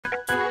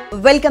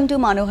Welcome to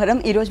మనోహరం.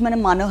 ఈ రోజు మనం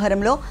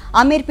మనోహరంలో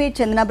అమీర్పేట్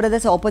చందన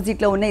బ్రదర్స్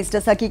ఆపోజిట్ లో ఉన్న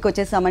ఇష్టసఖీకి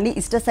వచ్చేసామండి.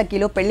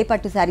 ఇష్టసఖీలో పెళ్లి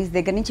పట్టు సారీస్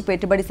దగ్గర నుంచి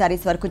పెట్టుబడి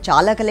సారీస్ వరకు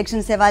చాలా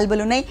కలెక్షన్స్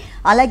అవైలబుల్ ఉన్నాయి.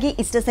 అలాగే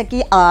ఇష్టసఖీ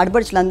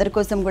ఆడబడుచులందరి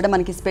కోసం కూడా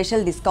మనకి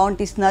స్పెషల్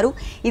డిస్కౌంట్ ఇస్తున్నారు.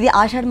 ఇది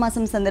ఆషాఢ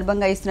మాసం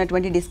సందర్భంగా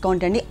ఇస్తున్నటువంటి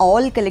డిస్కౌంట్ అండి.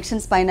 ఆల్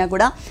కలెక్షన్స్ పైన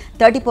కూడా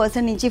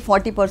 30% నుంచి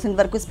 40%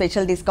 వరకు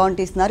స్పెషల్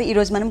డిస్కౌంట్ ఇస్తున్నారు. ఈ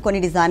రోజు మనం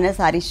కొన్ని డిజైనర్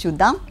సారీస్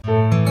చూద్దాం.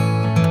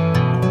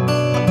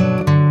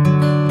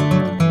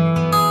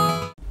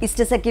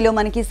 ఇష్టసఖీలో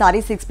మనకి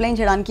సారీస్ ఎక్స్ప్లెయిన్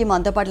చేయడానికి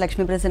మనతో పాటు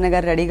లక్ష్మీ ప్రసన్న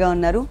గారు రెడీగా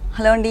ఉన్నారు.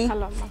 హలో అండి.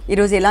 ఈ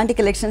రోజు ఎలాంటి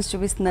కలెక్షన్స్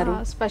చూపిస్తున్నారు?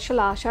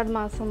 స్పెషల్ ఆషాఢ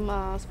మాసం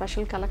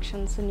స్పెషల్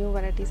కలెక్షన్స్, న్యూ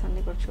వెరైటీస్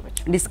అన్ని కూడా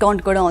చూపించు.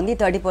 డిస్కౌంట్ కూడా ఉంది.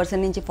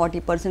 30% నుంచి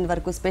 40%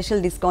 వరకు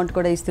స్పెషల్ డిస్కౌంట్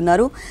కూడా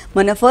ఇస్తున్నారు.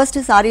 మన ఫస్ట్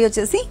సారీ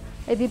వచ్చేసి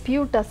ఇది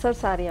ప్యూర్ టస్సర్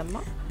సారీ అమ్మ.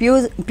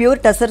 ప్యూర్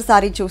టసర్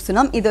సారీ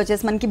చూస్తున్నాం. ఇది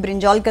వచ్చేసి మనకి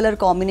బ్రింజాల్ కలర్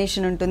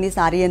కాంబినేషన్ ఉంటుంది.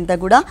 సారీ అంతా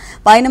కూడా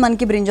పైన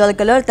మనకి బ్రింజాల్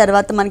కలర్,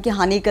 తర్వాత మనకి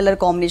హనీ కలర్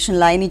కాంబినేషన్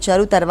లైన్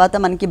ఇచ్చారు, తర్వాత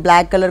మనకి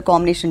black colour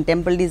combination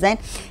temple design,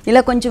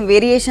 ఇలా కొంచెం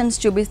వేరియేషన్స్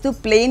చూపిస్తూ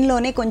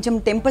ప్లెయిన్లోనే కొంచెం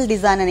టెంపుల్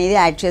డిజైన్ అనేది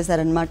యాడ్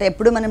చేశారనమాట.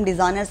 ఎప్పుడు మనం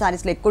డిజైనర్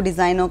సారీస్లో ఎక్కువ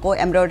డిజైన్ ఒక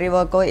ఎంబ్రాయిడరీ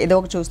వర్క్ ఏదో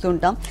ఒక చూస్తూ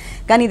ఉంటాం,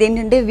 కానీ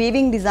ఇదేంటంటే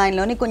వీవింగ్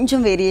డిజైన్లోనే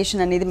కొంచెం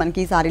వేరియేషన్ అనేది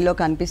మనకి ఈ సారీలో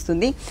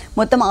కనిపిస్తుంది.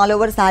 మొత్తం ఆల్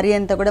ఓవర్ సారీ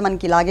అంతా కూడా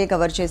మనకి ఇలాగే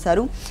కవర్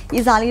చేశారు.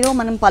 ఈ సారీలో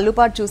మనం పళ్ళు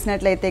పాటు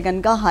చూసినట్లయితే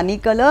కనుక honey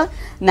colour,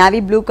 navy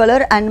blue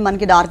colour and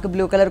మనకి డార్క్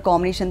బ్లూ కలర్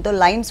కాంబినేషన్తో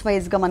లైన్స్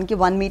వైజ్గా మనకి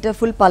 1 మీటర్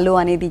ఫుల్ పళ్ళు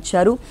అనేది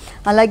ఇచ్చారు.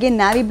 అలాగే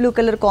navy blue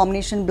colour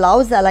combination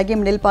blouse, అలాగే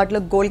మిడిల్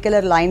పార్ట్లో గోల్డ్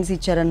కలర్ లైన్స్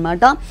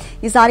ఇచ్చారనమాట.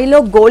 ఈ సారీలో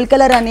గోల్డ్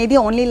కలర్ అనేది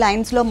ఓన్లీ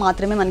లైన్స్లో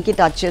మాత్రమే మనకి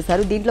టచ్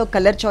చేశారు. దీంట్లో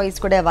కలర్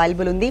చాయిస్ కూడా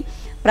అవైలబుల్ ఉంది.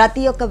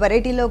 ప్రతి ఒక్క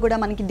వెరైటీలో కూడా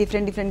మనకి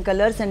different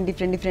colours and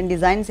different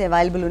designs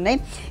available ఉన్నాయి.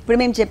 ఇప్పుడు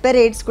మేము చెప్పే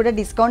రేట్స్ కూడా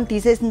డిస్కౌంట్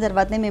తీసేసిన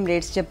తర్వాతనే మేము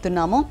రేట్స్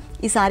చెప్తున్నాము.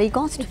 ఈ sorry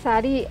cost,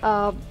 sorry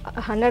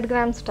 100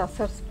 grams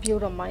tussars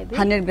pure అమ్మా. ఇది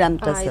 100 grams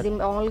టస్సర్. ఇది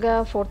మామూలుగా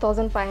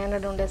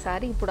 4500 ఉండే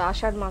సారీ ఇప్పుడు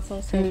ఆషాఢ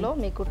మాసం సేల్లో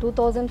మీకు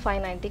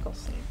 2590కి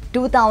వస్తుంది.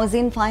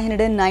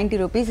 2590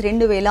 రూపీస్,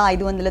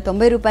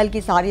 2590 రూపాయలకి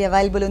సారీ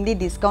అవైలబుల్ ఉంది.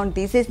 డిస్కౌంట్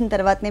తీసేసిన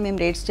తర్వాతనే మేము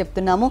రేట్స్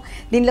చెప్తున్నాము.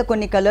 దీంట్లో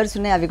కొన్ని కలర్స్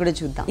ఉన్నాయి, అవి కూడా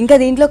చూద్దాం. ఇంకా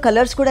దీంట్లో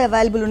కలర్స్ కూడా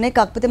అవైలబుల్ ఉన్నాయి,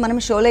 కాకపోతే మనం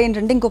షోలో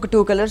ఏంటంటే ఇంకొక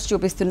 2 కలర్స్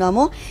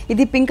చూపిస్తున్నాము.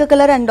 ఇది pink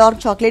colour and dark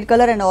chocolate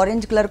colour and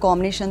orange colour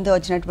కాంబినేషన్తో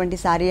వచ్చినటువంటి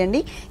సారీ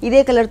అండి.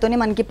 ఇదే కలర్తోనే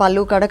మనకి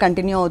పళ్ళు కూడా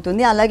కంటిన్యూ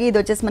అవుతుంది. అలాగే ఇది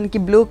వచ్చేసి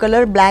మనకి blue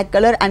colour, black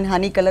colour and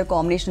honey colour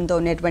కాంబినేషన్తో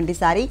ఉన్నటువంటి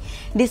సారీ.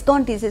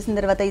 డిస్కౌంట్ తీసేసిన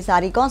తర్వాత ఈ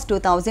సారీ కాస్ట్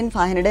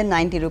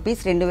 2590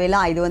 రూపీస్,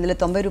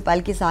 2590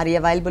 రూపాయలకి సారీ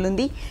అవైలబుల్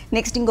ఉంది.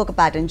 నెక్స్ట్ ఇంకొక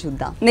ప్యాటర్న్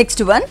చూద్దాం.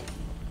 నెక్స్ట్ వన్,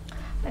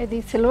 ఇది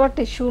సిల్వర్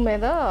టిష్యూ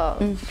మీద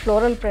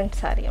ఫ్లోరల్ ప్రింట్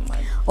సారీ అమ్మా.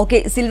 ఓకే,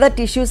 సిల్వర్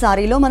టిష్యూ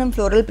సారీలో మనం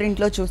ఫ్లోరల్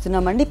ప్రింట్లో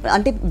చూస్తున్నామండి.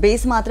 అంటే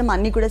బేస్ మాత్రం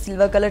అన్ని కూడా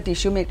సిల్వర్ కలర్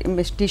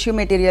టిష్యూ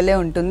మెటీరియలే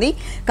ఉంటుంది,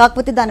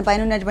 కాకపోతే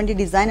దానిపైన ఉన్నటువంటి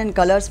డిజైన్ అండ్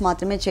కలర్స్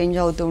మాత్రమే చేంజ్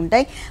అవుతూ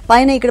ఉంటాయి.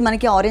 పైన ఇక్కడ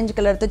మనకి ఆరెంజ్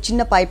కలర్తో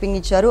చిన్న పైపింగ్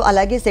ఇచ్చారు.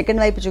 అలాగే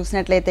సెకండ్ వైపు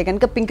చూసినట్లయితే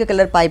కనుక పింక్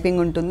కలర్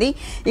పైపింగ్ ఉంటుంది.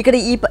 ఇక్కడ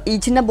ఈ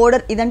చిన్న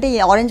బోర్డర్, ఇదంటే ఈ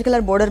ఆరెంజ్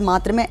కలర్ బోర్డర్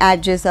మాత్రమే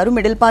యాడ్ చేశారు.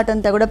 మిడిల్ పార్ట్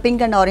అంతా కూడా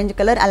పింక్ అండ్ ఆరెంజ్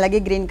కలర్,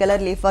 అలాగే గ్రీన్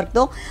కలర్ లీఫ్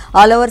వర్క్తో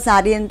ఆల్ ఓవర్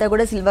సారీ అంతా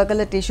కూడా సిల్వర్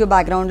కలర్ టిష్యూ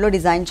బ్యాక్గ్రౌండ్లో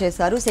డిజైన్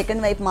చేశారు.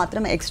 సెకండ్ వైపు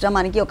మాత్రం ఎక్స్ట్రా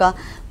మనకి ఒక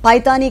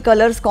పైతానీ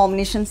కలర్స్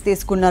కాంబినేషన్స్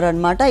తీసుకున్నారు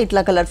అనమాట.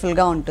 ఇట్లా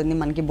కలర్ఫుల్గా ఉంటుంది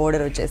మనకి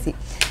బోర్డర్ వచ్చేసి.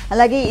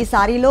 అలాగే ఈ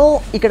సారీలో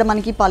ఇక్కడ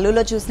మనకి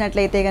పళ్ళులో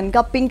చూసినట్లయితే కనుక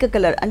పింక్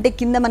కలర్, అంటే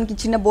కింద మనకి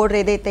చిన్న బోర్డర్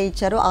ఏదైతే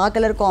ఇచ్చారో ఆ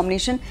colour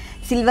combination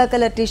silver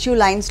colour tissue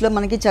లైన్స్లో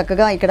మనకి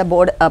చక్కగా ఇక్కడ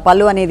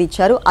పళ్ళు అనేది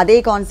ఇచ్చారు. అదే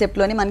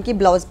కాన్సెప్ట్లోనే మనకి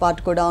బ్లౌజ్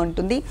పార్ట్ కూడా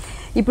ఉంటుంది.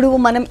 ఇప్పుడు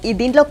మనం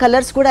దీంట్లో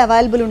కలర్స్ కూడా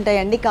అవైలబుల్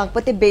ఉంటాయండి,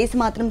 కాకపోతే బేస్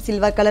మాత్రం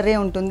సిల్వర్ కలరే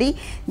ఉంటుంది.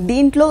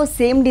 దీంట్లో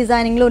సేమ్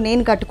డిజైనింగ్లో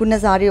నేను కట్టుకున్న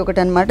సారీ ఒకటి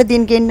అనమాట.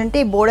 దీనికి ఏంటంటే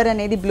బోర్డర్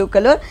అనేది బ్లూ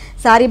కలర్,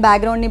 సారీ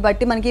బ్యాక్గ్రౌండ్ని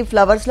బట్టి మనకి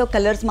ఫ్లవర్స్లో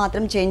కలర్స్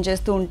మాత్రం చేంజ్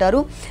చేస్తూ ఉంటారు.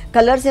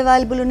 కలర్స్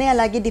అవైలబుల్ ఉన్నాయి,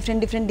 అలాగే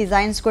డిఫరెంట్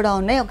డిజైన్స్ కూడా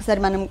ఉన్నాయి. ఒకసారి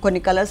మనం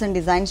కొన్ని కలర్స్ అండ్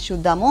డిజైన్స్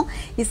చూద్దాము.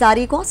 ఈ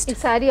సారీ కాస్ట్, ఈ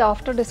సారీ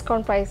ఆఫ్టర్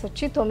డిస్కౌంట్ ప్రైస్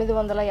వచ్చి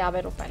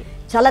 950 రూపాయలు.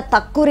 చాలా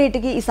తక్కువ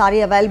రేటుకి ఈ సారీ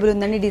అవైలబుల్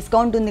ఉందండి.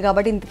 డిస్కౌంట్ ఉంది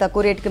కాబట్టి ఇంత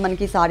తక్కువ రేటుకి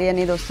మనకి సారీ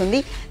అనేది వస్తుంది.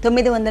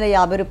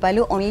 950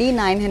 రూపాయలు, ఓన్లీ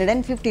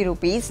 950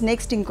 రూపీస్.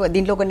 నెక్స్ట్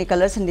దీంట్లో కొన్ని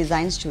కలర్స్ అండ్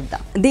డిజైన్స్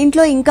చూద్దాం.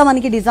 దీంట్లో ఇంకా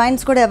మనకి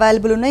డిజైన్స్ కూడా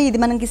అవైలబుల్ ఉన్నాయి. ఇది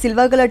మనకి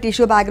సిల్వర్ కలర్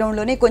టిష్యూ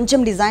బ్యాక్గ్రౌండ్లోనే కొంచెం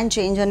డిజైన్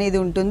చేంజ్ అనేది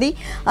ఉంటుంది.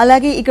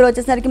 అలాగే ఇక్కడ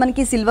వచ్చేసరికి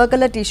మనకి silver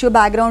colour tissue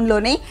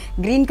బ్యాక్గ్రౌండ్లోనే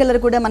green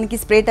colour కూడా మనకి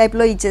స్ప్రే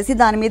టైప్లో ఇచ్చేసి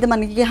దాని మీద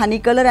మనకి honey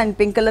colour and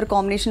pink colour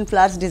combination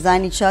flowers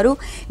design ఇచ్చారు.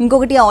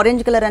 ఇంకొకటి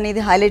ఆరెంజ్ కలర్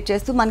అనేది హైలైట్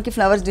చేస్తూ మనకి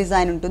ఫ్లవర్స్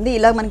డిజైన్ ఉంటుంది.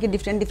 ఇలా మనకి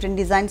డిఫరెంట్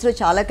డిజైన్స్లో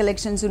చాలా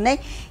కలెక్షన్స్ ఉన్నాయి.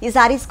 ఈ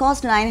సారీస్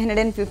కాస్ట్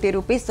 950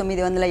 రూపీస్,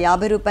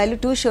 950 రూపాయలు.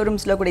 2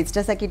 షోరూమ్స్లో కూడా,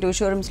 ఇష్టసఖీ 2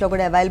 షోరూమ్స్లో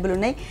కూడా అవైలబుల్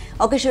ఉన్నాయి.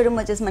 ఒక షోరూమ్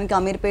వచ్చేసి మనకి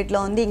అమీర్పేట్లో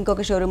ఉంది,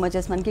 ఇంకొక షోరూమ్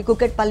వచ్చేసి మనకి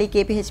కుకట్పల్లి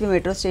KPHP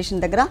మెట్రో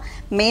స్టేషన్ దగ్గర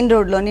మెయిన్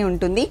రోడ్లోనే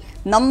ఉంటుంది.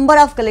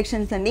 నంబర్ ఆఫ్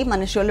కలెక్షన్స్ అండి.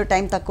 మన షోలో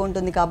టైం తక్కువ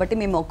ఉంటుంది కాబట్టి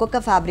మేము ఒక్కొక్క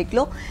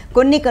ఫ్యాబ్రిక్లో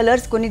కొన్ని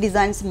కలర్స్, కొన్ని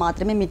డిజైన్స్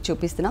మాత్రమే మీకు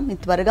చూపిస్తున్నాం.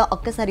 మీరు త్వరగా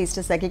ఒక్కసారి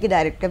ఇష్టసఖీకి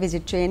డైరెక్ట్గా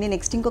విజిట్ చేయండి.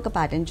 నెక్స్ట్ ఇంకొక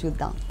ప్యాటర్న్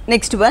చూద్దాం.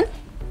 నెక్స్ట్ వన్,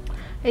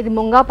 ఇది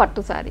ముంగా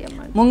పట్టు సారీ అమ్మ.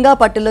 ముంగా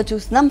పట్టులో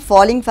చూస్తున్నాం.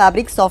 ఫాలింగ్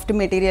ఫ్యాబ్రిక్, సాఫ్ట్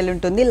మెటీరియల్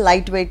ఉంటుంది,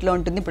 లైట్ వెయిట్ లో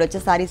ఉంటుంది. ఇప్పుడు వచ్చే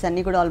సారీస్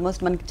అన్ని కూడా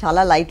ఆల్మోస్ట్ మనకి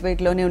చాలా లైట్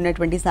వెయిట్ లోనే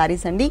ఉన్నటువంటి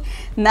సారీస్ అండి.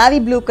 నావీ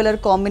బ్లూ కలర్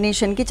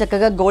కాంబినేషన్ కి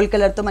చక్కగా గోల్డ్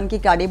కలర్ తో మనకి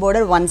కడీ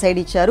బోర్డర్ వన్ సైడ్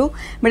ఇచ్చారు.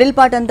 మిడిల్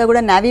పార్ట్ అంతా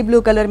కూడా నావీ బ్లూ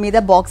కలర్ మీద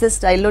బాక్సెస్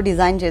స్టైల్లో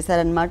డిజైన్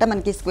చేశారనమాట.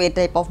 మనకి square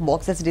type of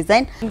boxes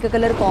design. Pink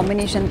colour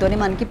combination తోనే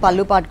మనకి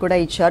పళ్ళు పార్ట్ కూడా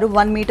ఇచ్చారు.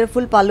 1 మీటర్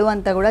ఫుల్ పళ్ళు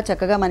అంతా కూడా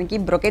చక్కగా మనకి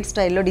బ్రొకెట్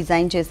స్టైల్లో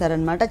డిజైన్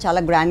చేశారనమాట.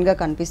 చాలా గ్రాండ్ గా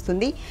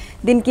కనిపిస్తుంది.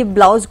 దీనికి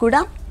బ్లౌజ్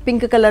కూడా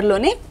పింక్ కలర్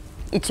లోనే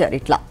ఇచ్చారు.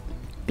 ఇట్లా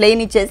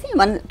ప్లెయిన్ ఇచ్చేసి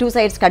 2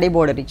 సైడ్స్ కడీ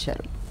బోర్డర్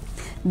ఇచ్చారు.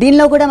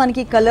 దీనిలో కూడా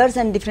మనకి కలర్స్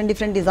అండ్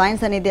డిఫరెంట్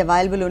డిజైన్స్ అనేది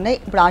అవైలబుల్ ఉన్నాయి.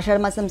 ఇప్పుడు ఆషాఢ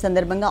మాసం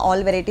సందర్భంగా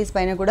ఆల్ వెరైటీస్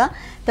పైన కూడా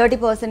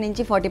 30%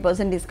 నుంచి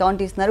 40%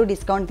 డిస్కౌంట్ ఇస్తున్నారు.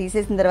 డిస్కౌంట్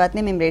తీసేసిన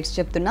తర్వాతనే మేము రేట్స్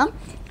చెప్తున్నాం.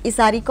 ఈ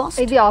సారీ కాస్ట్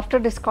ఇది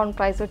ఆఫ్టర్ డిస్కౌంట్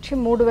ప్రైస్ వచ్చి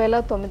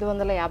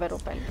 3950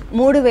 రూపాయలు.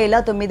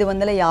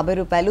 3950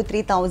 రూపాయలు,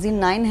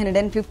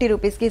 3950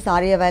 రూపీస్కి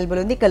సారీ అవైలబుల్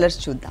ఉంది. కలర్స్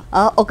చూద్దాం.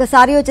 ఒక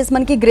సారీ వచ్చేసి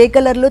మనకి గ్రే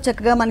కలర్లో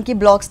చక్కగా మనకి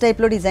బ్లాక్స్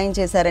టైప్లో డిజైన్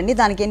చేశారండి.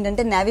 దానికి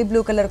ఏంటంటే నేవీ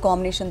బ్లూ కలర్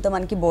కాంబినేషన్తో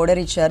మనకి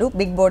బోర్డర్ ఇచ్చారు.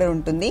 బిగ్ బోర్డర్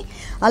ఉంటుంది.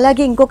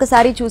 అలాగే ఇంకొక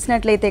సారీ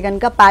చూసినట్లయితే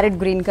కనుక parrot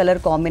green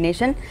colour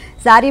combination.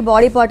 Sorry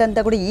body part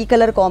అంతా కూడా ఈ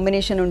కలర్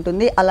కాంబినేషన్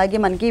ఉంటుంది. అలాగే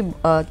మనకి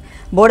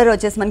బోర్డర్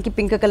వచ్చేసి మనకి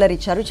పింక్ కలర్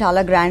ఇచ్చారు.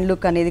 చాలా గ్రాండ్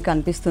లుక్ అనేది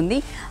కనిపిస్తుంది.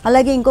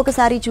 అలాగే ఇంకొక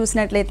సారీ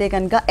చూసినట్లయితే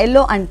కనుక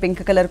yellow and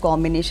pink colour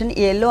combination.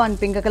 ఈ yellow and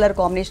pink colour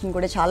combination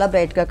కూడా చాలా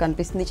బ్రైట్ గా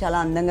కనిపిస్తుంది, చాలా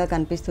అందంగా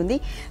కనిపిస్తుంది.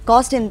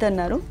 కాస్ట్ ఎంత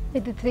అన్నారు?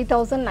 ఇది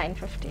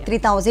 3950.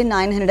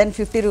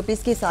 3950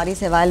 రూపీస్కి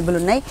సారీస్ అవైలబుల్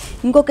ఉన్నాయి.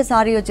 ఇంకొక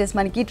సారీ వచ్చేసి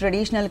మనకి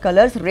traditional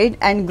colours red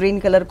and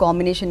green colour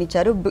combination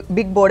ఇచ్చారు.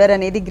 బిగ్ బోర్డర్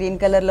అనేది గ్రీన్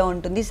కలర్ లో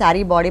ఉంటుంది.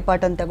 సారీ బాడీ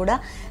పార్ట్ అంతా కూడా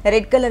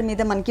రెడ్ కలర్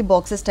మీద మనకి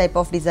బాక్సెస్ టైప్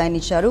ఆఫ్ డిజైన్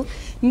ఇచ్చారు.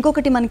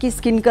 ఇంకొకటి మనకి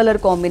స్కిన్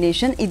కలర్ కాంబినేషన్.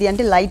 ఇది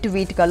అంటే లైట్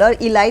వీట్ కలర్.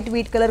 ఈ లైట్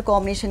వీట్ కలర్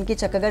కాంబినేషన్ కి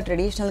చక్కగా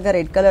ట్రెడిషనల్ గా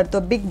రెడ్ కలర్ తో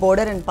బిగ్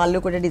బోర్డర్ అండ్ పళ్ళు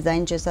కూడా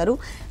డిజైన్ చేశారు.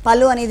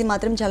 పళ్ళు అనేది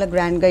మాత్రం చాలా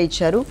గ్రాండ్ గా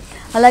ఇచ్చారు.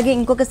 అలాగే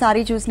ఇంకొక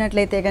సారీ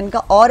చూసినట్లయితే కనుక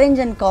orange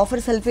and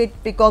copper sulphate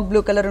peacock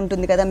blue colour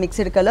ఉంటుంది కదా,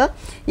 మిక్స్డ్ కలర్.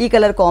 ఈ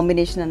కలర్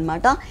కాంబినేషన్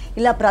అనమాట.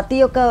 ఇలా ప్రతి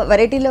ఒక్క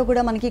వెరైటీలో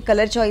కూడా మనకి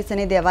కలర్ చాయిస్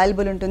అనేది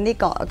అవైలబుల్ ఉంటుంది.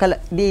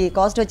 ది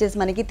కాస్ట్ వచ్చేసి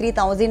మనకి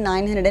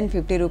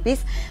 3950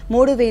 రూపీస్,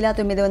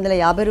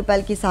 3950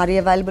 రూపాయలకి సారీ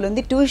అవైలబుల్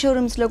ఉంది. 2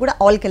 షోరూమ్స్ లో కూడా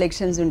ఆల్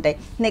కలెక్షన్స్ ఉంటాయి.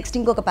 నెక్స్ట్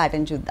ఇంకొక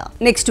ప్యాటర్న్ చూద్దాం.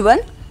 Next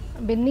one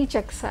Binny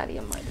check sorry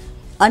అమ్మాయి.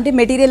 అంటే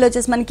మెటీరియల్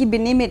వచ్చేసి మనకి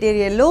బిన్నీ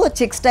మెటీరియల్లో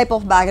చెక్స్ టైప్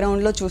ఆఫ్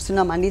బ్యాక్గ్రౌండ్లో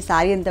చూస్తున్నాం అండి.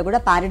 సారీ అంతా కూడా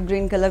ప్యారెట్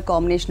గ్రీన్ కలర్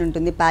కాంబినేషన్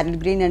ఉంటుంది. Parrot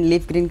green and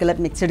leaf green colour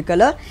mixed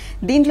colour.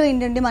 దీంట్లో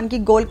ఏంటంటే మనకి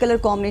గోల్డ్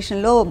కలర్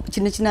కాంబినేషన్లో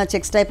చిన్న చిన్న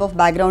చెక్స్ టైప్ ఆఫ్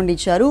బ్యాక్గ్రౌండ్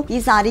ఇచ్చారు. ఈ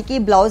సారీకి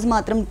బ్లౌజ్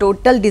మాత్రం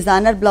టోటల్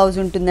డిజైనర్ బ్లౌజ్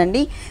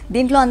ఉంటుందండి.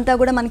 దీంట్లో అంతా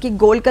కూడా మనకి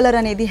గోల్డ్ కలర్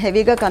అనేది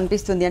హెవీగా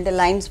కనిపిస్తుంది. అంటే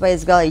లైన్స్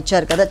వైజ్గా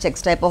ఇచ్చారు కదా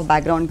చెక్స్ టైప్ ఆఫ్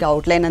బ్యాక్గ్రౌండ్కి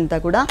అవుట్లైన్ అంతా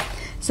కూడా.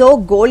 So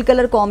gold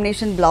colour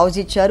combination blouse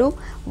ఇచ్చారు.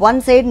 1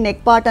 సైడ్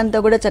నెక్ పార్ట్ అంతా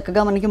కూడా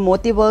చక్కగా మనకి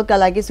మోతీ వర్క్,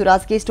 అలాగే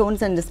సురాస్కి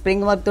స్టోన్స్ అండ్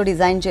స్ప్రింగ్ వర్క్తో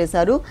డిజైన్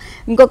చేశారు.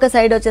 ఇంకొక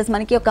సైడ్ వచ్చేసి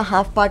మనకి ఒక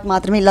హాఫ్ పార్ట్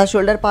మాత్రమే, ఇలా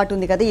షోల్డర్ పార్ట్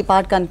ఉంది కదా, ఈ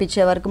పార్ట్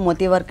కనిపించే వరకు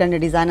మోతీ వర్క్ అండ్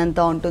డిజైన్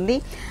అంతా ఉంటుంది.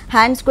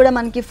 హ్యాండ్స్ కూడా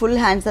మనకి ఫుల్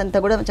హ్యాండ్స్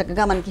అంతా కూడా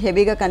చక్కగా మనకి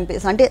హెవీగా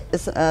అంటే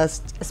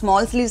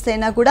స్మాల్ స్లీవ్స్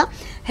అయినా కూడా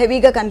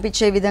హెవీగా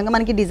కనిపించే విధంగా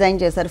మనకి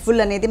డిజైన్ చేశారు.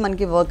 ఫుల్ అనేది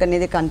మనకి వర్క్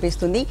అనేది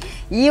కనిపిస్తుంది.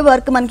 ఈ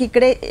వర్క్ మనకి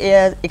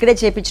ఇక్కడే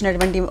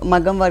చేపించినటువంటి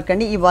మగ్గం వర్క్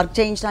అండి. ఈ వర్క్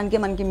చేయించడానికి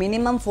మనకి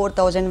మినిమం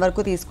 4000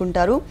 వరకు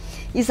తీసుకుంటారు.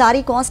 ఈ సారీ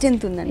కాస్ట్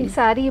ఎంత ఉందండి? ఈ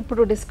సారీ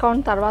ఇప్పుడు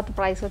డిస్కౌంట్ తర్వాత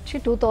ప్రైస్ వచ్చి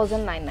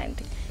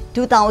 2990.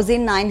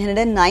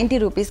 2990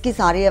 రూపీస్కి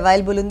సారీ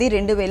అవైలబుల్ ఉంది.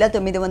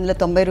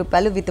 2990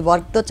 రూపాయలు విత్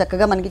వర్క్తో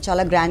చక్కగా మనకి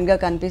చాలా గ్రాండ్గా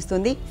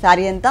కనిపిస్తుంది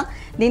సారీ అంతా.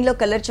 దీనిలో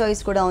కలర్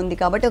చాయిస్ కూడా ఉంది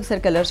కాబట్టి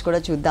ఒకసారి కలర్స్ కూడా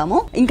చూద్దాము.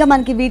 ఇంకా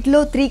మనకి వీటిలో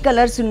 3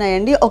 కలర్స్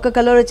ఉన్నాయండి. ఒక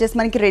కలర్ వచ్చేసి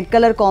మనకి red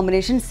colour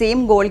combination,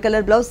 same gold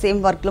colour blouse,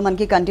 same వర్క్లో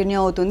మనకి కంటిన్యూ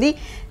అవుతుంది.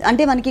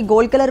 అంటే మనకి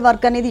గోల్డ్ కలర్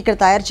వర్క్ అనేది ఇక్కడ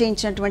తయారు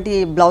చేయించినటువంటి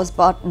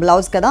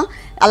బ్లౌజ్ కదా,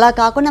 అలా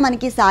కాకుండా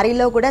మనకి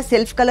సారీలో కూడా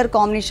సెల్ఫ్ కలర్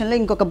కాంబినేషన్లో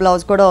ఇంకొక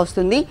బ్లౌజ్ కూడా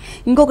వస్తుంది.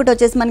 ఇంకొకటి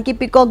వచ్చేసి మనకి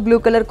పికాక్ బ్లూ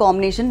కలర్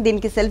కాంబినేషన్,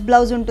 దీనికి సెల్ఫ్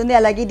బ్లౌజ్ ఉంటుంది,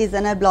 అలాగే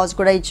డిజైనర్ బ్లౌజ్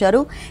కూడా ఇచ్చారు.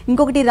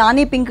 ఇంకొకటి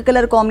రాణి పింక్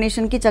కలర్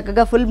కాంబినేషన్కి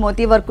చక్కగా ఫుల్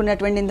మోతీ వర్క్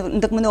ఉన్నటువంటి,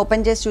 ఇంతకుముందు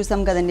ఓపెన్ చేసి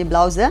చూసాం కదండి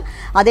బ్లౌజ్,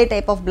 అదే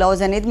టైప్ ఆఫ్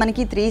బ్లౌజ్ అనేది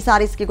మనకి 3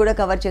 సారీస్కి కూడా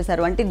కవర్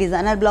చేశారు. అంటే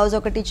డిజైనర్ బ్లౌజ్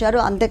ఒకటి ఇచ్చారు,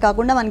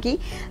 అంతేకాకుండా మనకి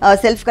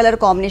సెల్ఫ్ కలర్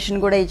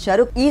కాంబినేషన్ కూడా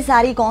ఇచ్చారు. ఈ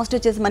సారీ కాస్ట్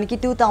వచ్చేసి మనకి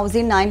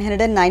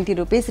 2990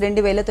 రూపీస్,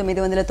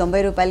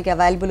 2990 రూపాయలకి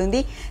అవైలబుల్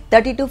ఉంది.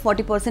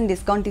 30-40%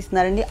 డిస్కౌంట్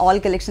ఇస్తున్నారండి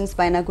ఆల్ కలెక్షన్స్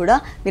పైన కూడా.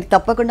 మీరు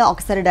తప్పకుండా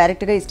ఒకసారి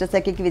డైరెక్ట్గా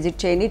ఇష్టసఖికి విజిట్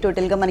చేయండి.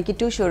 టోటల్గా మనకి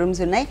 2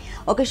 షోరూమ్స్ ఉన్నాయి.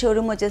 ఒక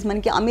షోరూమ్ వచ్చేసి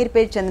మనకి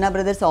అమీర్పేట్ చందన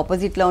బ్రదర్స్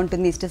ఆపోజిట్లో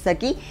ఉంటుంది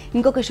ఇష్టసఖి.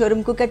 ఇంకొక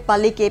showroom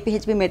Kukatpally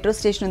KPHB metro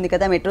station ఉంది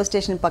కదా, మెట్రో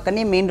స్టేషన్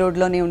పక్కనే మెయిన్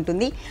రోడ్లోనే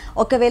ఉంటుంది.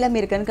 ఒకవేళ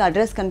మీరు కనుక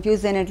అడ్రస్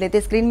కన్ఫ్యూజ్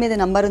అయినట్లయితే స్క్రీన్ మీద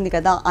నెంబర్ ఉంది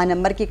కదా, ఆ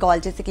నెంబర్కి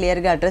కాల్ చేసి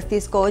క్లియర్గా అడ్రస్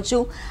తీసుకోవచ్చు.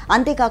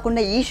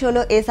 అంతేకాకుండా ఈ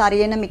షోలో ఏ సారీ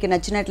అయినా మీకు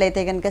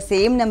నచ్చినట్లయితే కనుక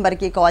సేమ్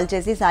నెంబర్కి కాల్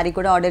చేసి సారీ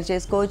కూడా ఆర్డర్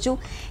చేసుకోవచ్చు.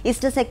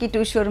 ఇష్టసఖి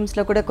 2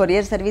 షోరూమ్స్లో కూడా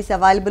courier service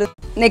available.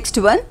 Next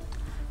one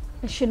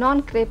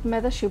షినాన్ crepe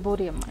మీద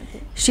షిబోరి అమ్మ.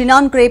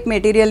 షినాన్ క్రేప్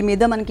మెటీరియల్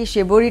మీద మనకి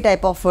షిబోరి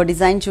టైప్ ఆఫ్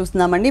డిజైన్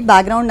చూస్తున్నామండి.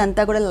 బ్యాక్గ్రౌండ్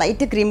అంతా కూడా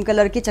లైట్ క్రీమ్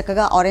కలర్కి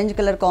చక్కగా ఆరెంజ్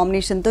కలర్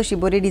కాంబినేషన్తో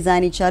షిబోరి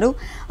డిజైన్ ఇచ్చారు.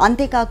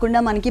 అంతేకాకుండా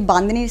మనకి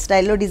బాందిని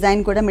స్టైల్లో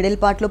డిజైన్ కూడా మిడిల్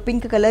పార్ట్లో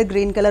పింక్ కలర్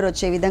గ్రీన్ కలర్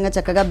వచ్చే విధంగా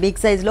చక్కగా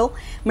బిగ్ సైజ్లో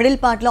మిడిల్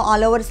పార్ట్లో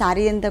ఆల్ ఓవర్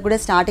శారీ అంతా కూడా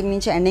స్టార్టింగ్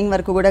నుంచి ఎండింగ్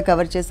వరకు కూడా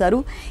కవర్ చేశారు.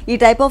 ఈ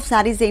టైప్ ఆఫ్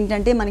శారీస్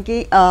ఏంటంటే మనకి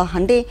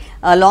అంటే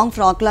లాంగ్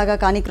ఫ్రాక్ లాగా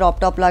కానీ క్రాప్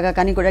టాప్ లాగా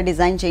కానీ కూడా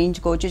డిజైన్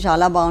చేయించుకోవచ్చు.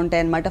 చాలా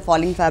బాగుంటాయి అన్నమాట,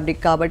 ఫాలింగ్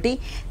ఫ్యాబ్రిక్ కాబట్టి.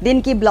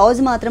 దీనికి బ్లౌజ్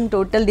మాత్రం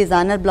టోటల్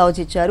డిజైనర్ బ్లౌజ్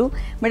ఇచ్చారు.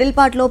 మిడిల్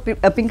పార్ట్లో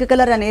పింక్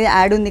కలర్ అనేది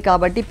యాడ్ ఉంది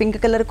కాబట్టి పింక్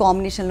కలర్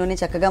కాంబినేషన్లోనే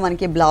చక్కగా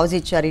మనకి బ్లౌజ్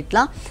ఇచ్చారు.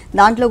 ఇట్లా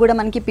దాంట్లో కూడా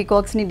మనకి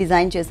పికాక్స్ని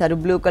డిజైన్ చేశారు.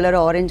 Blue colour,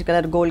 orange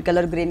colour, gold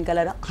colour, green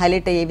colour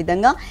highlight అయ్యే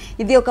విధంగా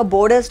ఇది ఒక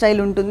బోర్డర్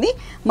స్టైల్ ఉంటుంది.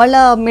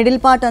 మళ్ళీ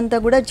మిడిల్ పార్ట్ అంతా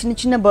కూడా చిన్న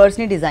చిన్న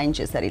బర్డ్స్ని డిజైన్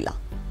చేశారు ఇలా.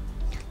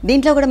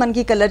 దీంట్లో కూడా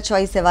మనకి కలర్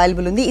చాయిస్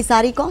అవైలబుల్ ఉంది. ఈ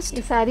సారీ కాస్ట్,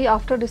 ఈ సారీ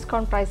ఆఫ్టర్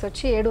డిస్కౌంట్ ప్రైస్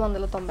వచ్చి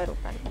 790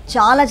 రూపాయలు.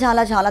 చాలా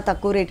చాలా చాలా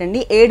తక్కువ రేట్ అండి.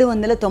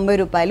 790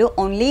 రూపాయలు,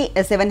 ఓన్లీ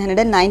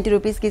 790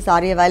 రూపీస్కి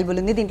సారీ అవైలబుల్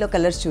ఉంది. దీంట్లో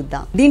కలర్స్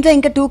చూద్దాం. దీంట్లో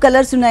ఇంకా 2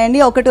 కలర్స్ ఉన్నాయండి.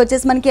 ఒకటి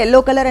వచ్చేసి మనకి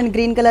yellow colour and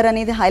green colour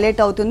అనేది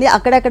హైలైట్ అవుతుంది.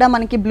 అక్కడక్కడ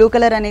మనకి బ్లూ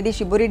కలర్ అనేది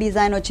షిబోరి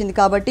డిజైన్ వచ్చింది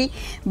కాబట్టి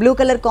బ్లూ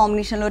కలర్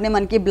కాంబినేషన్లోనే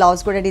మనకి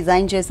బ్లౌజ్ కూడా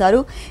డిజైన్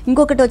చేశారు.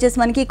 ఇంకొకటి వచ్చేసి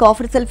మనకి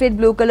copper sulphate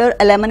blue colour,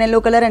 lemon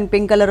yellow colour and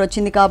pink colour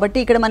వచ్చింది కాబట్టి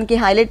ఇక్కడ మనకి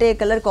హైలైట్ అయ్యే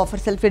colour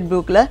copper sulphate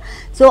blue colour.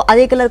 So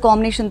అదే కలర్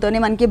కాంబినేషన్తోనే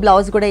మనకి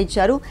బ్లౌజ్ కూడా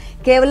ఇచ్చారు.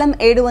 కేవలం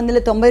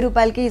 790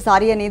 రూపాయలకి ఈ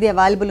సారీ అనేది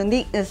అవైలబుల్ ఉంది.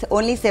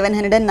 Only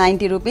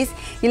 790 rupees.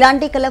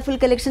 ఇలాంటి కలర్ఫుల్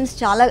కలెక్షన్స్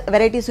చాలా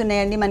వెరైటీస్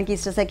ఉన్నాయండి మనకి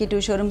ఇష్టసఖి 2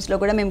 షోరూమ్స్లో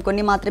కూడా. మేము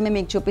కొన్ని మాత్రమే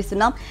మీకు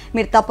చూపిస్తున్నాం.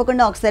 మీరు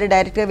తప్పకుండా ఒకసారి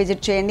డైరెక్ట్గా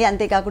విజిట్ చేయండి.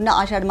 అంతేకాకుండా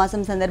ఆషాఢ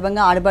మాసం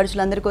సందర్భంగా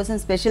ఆడపడుచులందరి కోసం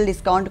స్పెషల్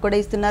డిస్కౌంట్ కూడా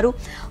ఇస్తున్నారు.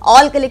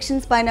 ఆల్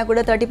కలెక్షన్స్ పైన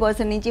కూడా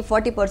 30% నుంచి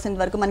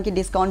 40% వరకు మనకి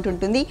డిస్కౌంట్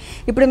ఉంటుంది.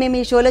 ఇప్పుడు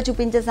మేము ఈ షోలో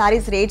చూపించే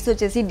సారీస్ రేట్స్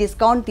వచ్చేసి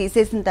డిస్కౌంట్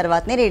తీసేసిన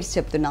తర్వాతనే రేట్స్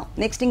చెప్తున్నాం.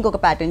 నెక్స్ట్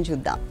ఇంకొక ప్యాటర్న్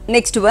చూద్దాం.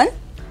 నెక్స్ట్ వన్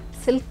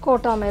సిల్క్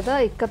కోటా మీద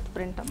ఇక్కత్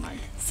ప్రింట్ అమ్మ.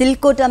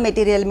 సిల్క్ కోటా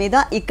మెటీరియల్ మీద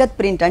ఇక్కత్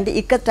ప్రింట్ అంటే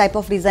ఇక్కత్ టైప్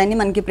ఆఫ్ డిజైన్ని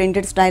మనకి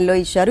ప్రింటెడ్ స్టైల్లో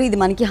ఇచ్చారు. ఇది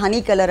మనకి హనీ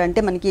కలర్ అంటే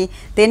మనకి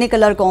తేనె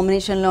కలర్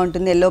కాంబినేషన్లో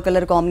ఉంటుంది, ఎల్లో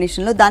కలర్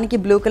కాంబినేషన్లో. దానికి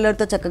బ్లూ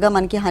కలర్తో చక్కగా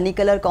మనకి హనీ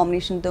కలర్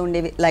కాంబినేషన్తో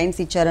ఉండే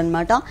లైన్స్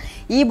ఇచ్చారనమాట.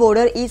 ఈ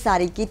బోర్డర్ ఈ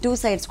సారీకి 2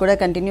 సైడ్స్ కూడా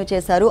కంటిన్యూ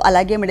చేశారు.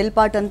 అలాగే మిడిల్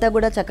పార్ట్ అంతా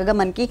కూడా చక్కగా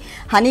మనకి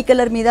హనీ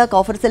కలర్ మీద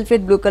copper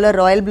sulphate blue colour,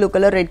 royal blue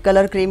colour, red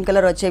colour, cream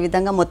colour వచ్చే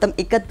విధంగా మొత్తం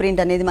ఇక్కత్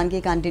ప్రింట్ అనేది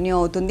మనకి కంటిన్యూ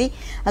అవుతుంది.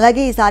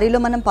 అలాగే ఈ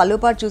సారీలో మనం పళ్ళు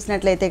పార్ట్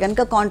చూసినట్లయితే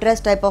కనుక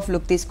కాంట్రాస్ట్ టైప్ ఆఫ్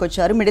లుక్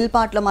తీసుకొచ్చారు. మిడిల్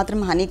పార్ట్లో మాత్రం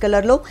హనీ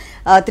కలర్లో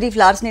 3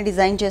 ఫ్లవర్స్ని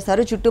డిజైన్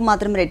చేశారు. చుట్టూ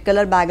మాత్రం రెడ్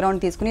కలర్ బ్యాక్గ్రౌండ్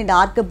తీసుకుని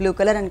dark blue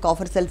colour and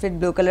copper sulphate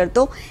blue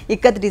కలర్తో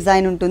ఇక్కత్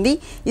డిజైన్ ఉంటుంది.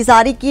 ఈ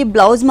సారీకి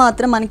బ్లౌజ్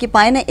మాత్రం మనకి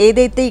పైన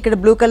ఏదైతే ఇక్కడ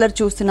బ్లూ కలర్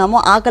చూస్తున్నామో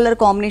ఆ కలర్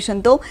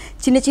కాంబినేషన్తో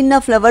చిన్న చిన్న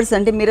ఫ్లవర్స్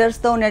అంటే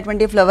మిరర్స్తో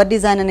ఉన్నటువంటి ఫ్లవర్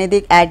డిజైన్ అనేది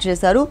యాడ్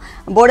చేశారు.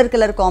 బోర్డర్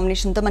కలర్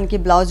కాంబినేషన్తో మనకి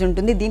బ్లౌజ్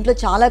ఉంటుంది. దీంట్లో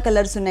చాలా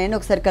కలర్స్ ఉన్నాయండి,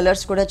 ఒకసారి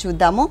కలర్స్ కూడా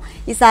చూద్దాము.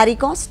 ఈ sorry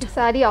cost,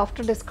 sorry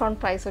after discount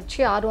price వచ్చి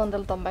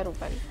 690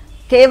 రూపాయలు.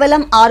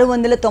 కేవలం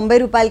 690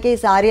 రూపాయలకి ఈ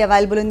సారీ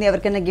అవైలబుల్ ఉంది.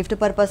 ఎవరికైనా గిఫ్ట్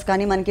పర్పస్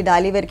కానీ మనకి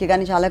డైలీ వేర్కి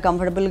కానీ చాలా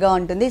కంఫర్టబుల్గా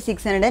ఉంటుంది.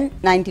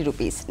 690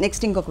 రూపీస్.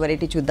 నెక్స్ట్ ఇంకొక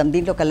వెరైటీ చూద్దాం.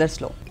 దీంట్లో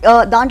కలర్స్లో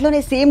దాంట్లోనే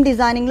సేమ్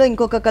డిజైనింగ్లో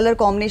ఇంకొక కలర్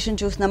కాంబినేషన్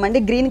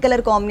చూస్తున్నామండి. గ్రీన్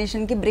కలర్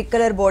కాంబినేషన్కి బ్రిక్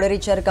కలర్ బోర్డర్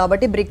ఇచ్చారు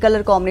కాబట్టి బ్రిక్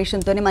కలర్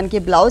కాంబినేషన్తోనే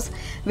మనకి బ్లౌజ్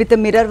విత్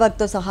మిర్రర్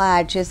వర్క్తో సహా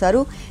యాడ్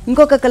చేశారు.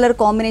 ఇంకొక కలర్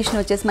కాంబినేషన్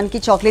వచ్చేసి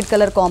మనకి చాక్లెట్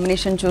కలర్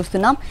కాంబినేషన్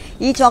చూస్తున్నాం.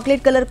 ఈ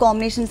చాక్లెట్ కలర్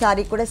కాంబినేషన్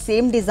సారీ కూడా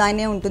సేమ్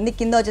డిజైనే ఉంటుంది.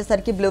 కింద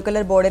వచ్చేసరికి బ్లూ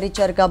కలర్ బోర్డర్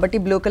ఇచ్చారు కాబట్టి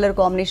బ్లూ కలర్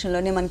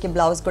కాంబినేషన్లోనే మనకి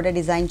బ్లౌజ్ కూడా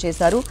డిజైన్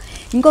చేశారు.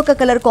 ఇంకొక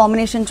కలర్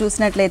కాంబినేషన్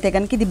చూసినట్లయితే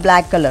కనుక ఇది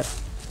బ్లాక్ కలర్.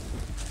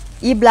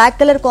 ఈ బ్లాక్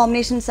కలర్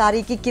కాంబినేషన్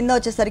సారీకి కింద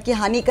వచ్చేసరికి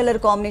హనీ కలర్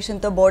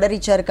కాంబినేషన్తో బోర్డర్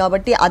ఇచ్చారు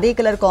కాబట్టి అదే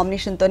కలర్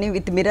కాంబినేషన్తోని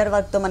విత్ మిర్రర్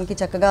వర్క్తో మనకి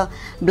చక్కగా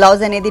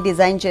బ్లౌజ్ అనేది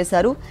డిజైన్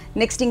చేశారు.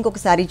 నెక్స్ట్ ఇంకొక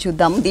సారీ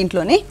చూద్దాము.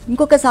 దీంట్లోనే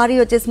ఇంకొక సారీ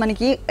వచ్చేసి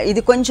మనకి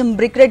ఇది కొంచెం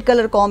బ్రిక్ రెడ్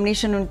కలర్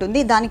కాంబినేషన్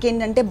ఉంటుంది. దానికి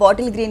ఏంటంటే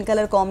బాటిల్ గ్రీన్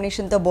కలర్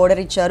కాంబినేషన్తో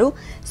బోర్డర్ ఇచ్చారు.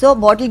 సో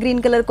బాటిల్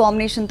గ్రీన్ కలర్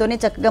కాంబినేషన్తోనే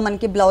చక్కగా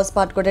మనకి బ్లౌజ్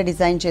పార్ట్ కూడా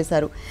డిజైన్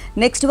చేశారు.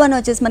 నెక్స్ట్ వన్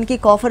వచ్చేసి మనకి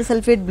copper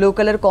sulphate blue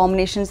colour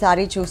combination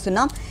sorry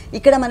చూస్తున్నాం.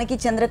 ఇక్కడ మనకి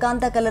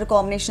చంద్రకాంత కలర్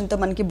కాంబినేషన్తో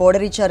మనకి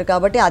బోర్డర్ ఇచ్చారు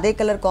కాబట్టి అదే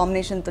కలర్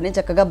కాంబినేషన్తోనే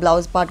చక్కగా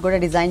బ్లౌజ్ పార్ట్ కూడా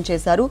డిజైన్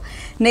చేశారు.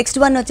 నెక్స్ట్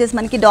వన్ వచ్చేసి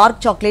మనకి డార్క్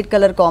చాక్లెట్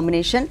కలర్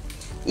కాంబినేషన్.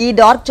 ఈ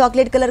డార్క్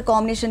చాక్లెట్ కలర్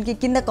కాంబినేషన్కి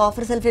కింద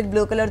కాఫర్ సల్ఫేట్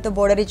బ్లూ కలర్తో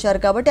బోర్డర్ ఇచ్చారు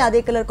కాబట్టి అదే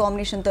కలర్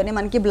కాంబినేషన్తోనే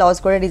మనకి బ్లౌజ్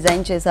కూడా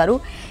డిజైన్ చేశారు.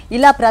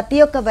 ఇలా ప్రతి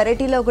ఒక్క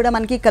వెరైటీలో కూడా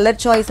మనకి కలర్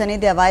చాయిస్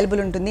అనేది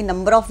అవైలబుల్ ఉంటుంది.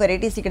 నెంబర్ ఆఫ్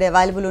వెరైటీస్ ఇక్కడ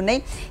అవైలబుల్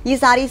ఉన్నాయి. ఈ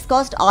సారీస్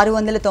కాస్ట్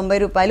 690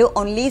 రూపాయలు,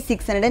 ఓన్లీ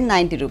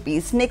 690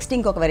 రూపీస్. నెక్స్ట్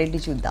ఇంకొక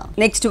వెరైటీ చూద్దాం.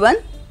 నెక్స్ట్ వన్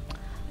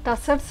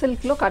టస్సర్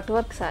సిల్క్లో కట్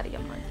వర్క్ సారీ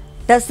అమ్మ.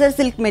 టస్సర్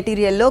సిల్క్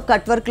మెటీరియల్లో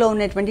కట్ వర్క్లో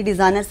ఉన్నటువంటి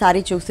డిజైనర్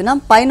సారీ చూస్తున్నాం.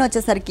 పైన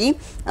వచ్చేసరికి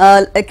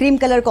క్రీమ్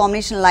కలర్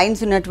కాంబినేషన్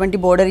లైన్స్ ఉన్నటువంటి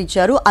బోర్డర్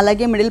ఇచ్చారు.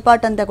 అలాగే మిడిల్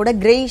పార్ట్ అంతా కూడా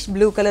గ్రేయిష్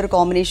బ్లూ కలర్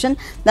కాంబినేషన్.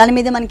 దాని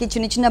మీద మనకి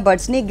చిన్న చిన్న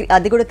బర్డ్స్ని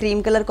అది కూడా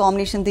క్రీమ్ కలర్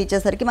కాంబినేషన్తో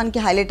ఇచ్చేసరికి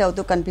మనకి హైలైట్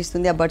అవుతూ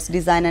కనిపిస్తుంది ఆ బర్డ్స్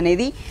డిజైన్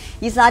అనేది.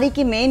 ఈ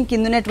సారీకి మెయిన్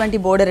కింద ఉన్నటువంటి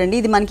బోర్డర్ అండి.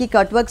 ఇది మనకి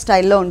కట్ వర్క్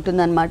స్టైల్లో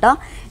ఉంటుందన్నమాట.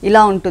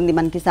 ఇలా ఉంటుంది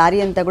మనకి సారీ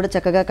అంతా కూడా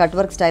చక్కగా కట్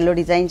వర్క్ స్టైల్లో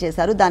డిజైన్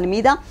చేశారు. దాని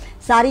మీద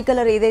సారీ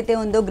కలర్ ఏదైతే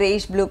ఉందో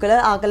గ్రేయిష్ బ్లూ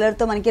కలర్, ఆ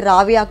కలర్తో మనకి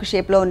రావి ఆకు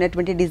షేప్లో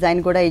ఉన్నటువంటి డిజైన్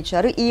డిజైన్ కూడా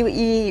ఇచ్చారు. ఈ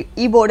ఈ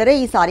ఈ బోర్డరే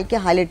ఈ సారీకి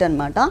హైలైట్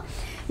అనమాట.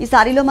 ఈ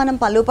సారీలో మనం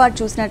పళ్ళు పార్ట్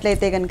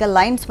చూసినట్లయితే కనుక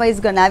లైన్స్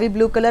వైజ్గా navy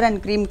blue colour and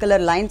cream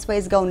colour lines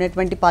వైజ్గా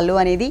ఉన్నటువంటి పళ్ళు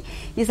అనేది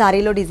ఈ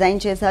సారీలో డిజైన్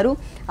చేశారు.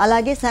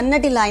 అలాగే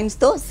సన్నటి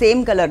లైన్స్తో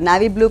same colour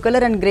navy blue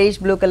colour and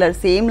greyish blue colour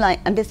same line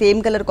అంటే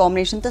సేమ్ కలర్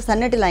కాంబినేషన్తో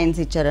సన్నటి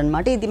లైన్స్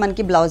ఇచ్చారనమాట. ఇది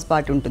మనకి బ్లౌజ్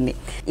పార్ట్ ఉంటుంది.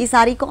 ఈ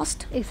సారీ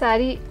కాస్ట్, ఈ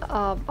సారీ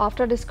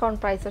ఆఫ్టర్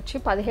డిస్కౌంట్ ప్రైస్ వచ్చి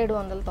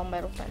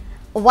 1790 రూపాయలు.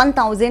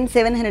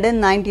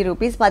 1790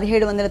 రూపీస్,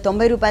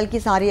 1790 రూపాయలకి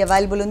సారీ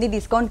అవైలబుల్ ఉంది.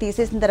 డిస్కౌంట్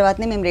తీసేసిన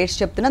తర్వాతనే మేము రేట్స్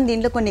చెప్తున్నాం.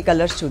 దీంట్లో కొన్ని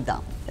కలర్స్ చూద్దాం.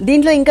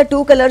 దీంట్లో ఇంకా 2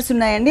 కలర్స్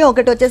ఉన్నాయండి.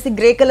 ఒకటి వచ్చేసి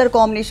గ్రే కలర్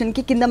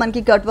కాంబినేషన్కి కింద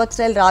మనకి కట్ వర్క్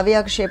స్టైల్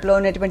రావియాక్ షేప్లో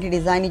ఉన్నటువంటి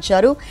డిజైన్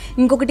ఇచ్చారు.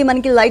 ఇంకొకటి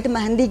మనకి లైట్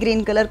మెహందీ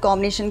గ్రీన్ కలర్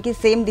కాంబినేషన్కి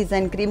సేమ్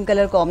డిజైన్ క్రీమ్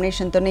కలర్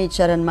కాంబినేషన్తోనే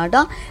ఇచ్చారనమాట.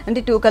 అంటే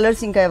 2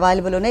 కలర్స్ ఇంకా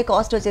అవైలబుల్ ఉన్నాయి.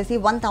 కాస్ట్ వచ్చేసి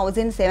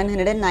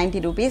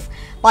 1790 రూపీస్,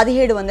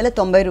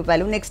 1790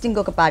 రూపాయలు. నెక్స్ట్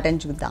ఇంకొక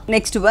ప్యాటర్న్ చూద్దాం.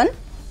 నెక్స్ట్ వన్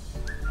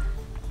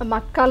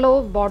మట్కాలో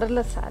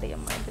బార్డర్లెస్ సారీ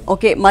అమ్మాయి.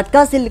 ఓకే, మట్కా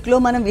సిల్క్లో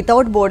మనం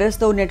వితౌట్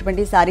బోర్డర్స్తో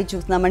ఉన్నటువంటి సారీ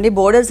చూస్తున్నామండి.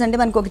 బోర్డర్స్ అంటే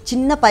మనకు ఒక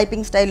చిన్న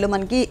పైపింగ్ స్టైల్లో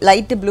మనకి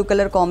లైట్ బ్లూ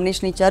కలర్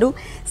కాంబినేషన్ ఇచ్చారు.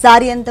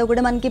 సారీ అంతా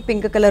కూడా మనకి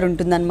పింక్ కలర్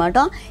ఉంటుందన్నమాట.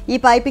 ఈ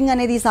పైపింగ్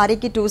అనేది ఈ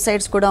సారీకి 2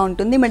 సైడ్స్ కూడా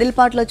ఉంటుంది. మిడిల్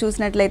పార్ట్లో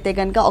చూసినట్లయితే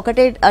కనుక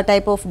ఒకటే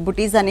టైప్ ఆఫ్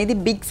బుటీస్ అనేది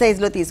బిగ్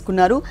సైజ్లో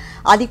తీసుకున్నారు.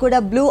 అది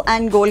కూడా బ్లూ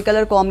అండ్ గోల్డ్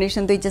కలర్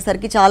కాంబినేషన్తో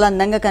ఇచ్చేసరికి చాలా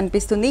అందంగా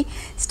కనిపిస్తుంది.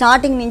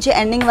 స్టార్టింగ్ నుంచి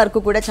ఎండింగ్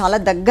వరకు కూడా చాలా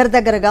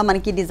దగ్గరగా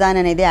మనకి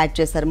డిజైన్ అనేది యాడ్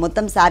చేస్తారు.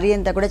 మొత్తం సారీ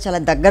అంతా కూడా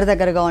చాలా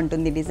దగ్గరగా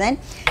ఉంటుంది డిజైన్.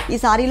 ఈ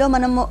సారీలో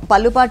మనం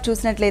పళ్ళు పార్ట్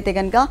చూసినట్లయితే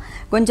కనుక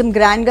కొంచెం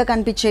గ్రాండ్గా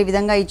కనిపించే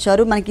విధంగా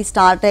ఇచ్చారు. మనకి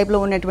స్టార్ టైప్లో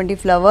ఉన్నటువంటి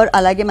ఫ్లవర్,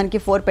 అలాగే మనకి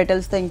 4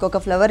 పెటల్స్తో ఇంకొక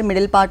ఫ్లవర్,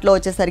 మిడిల్ పార్ట్లో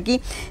వచ్చేసరికి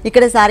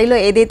ఇక్కడ సారీలో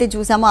ఏదైతే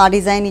చూసామో ఆ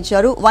డిజైన్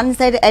ఇచ్చారు. వన్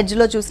సైడ్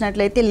ఎడ్జ్లో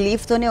చూసినట్లయితే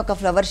లీఫ్తోనే ఒక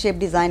ఫ్లవర్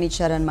షేప్ డిజైన్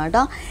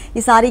ఇచ్చారనమాట.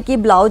 ఈ సారీకి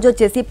బ్లౌజ్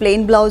వచ్చేసి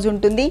ప్లెయిన్ బ్లౌజ్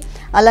ఉంటుంది.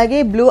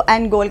 అలాగే బ్లూ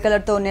అండ్ గోల్డ్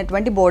కలర్తో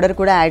ఉన్నటువంటి బోర్డర్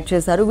కూడా యాడ్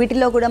చేశారు.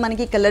 వీటిలో కూడా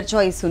మనకి కలర్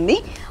చాయిస్ ఉంది.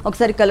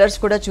 ఒకసారి కలర్స్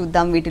కూడా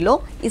చూద్దాం వీటిలో.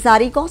 ఈ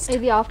సారీ కాస్ట్,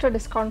 ఇది ఆఫ్టర్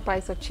డిస్కౌంట్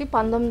ప్రైస్ వచ్చి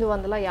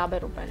 1950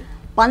 రూపాయలు.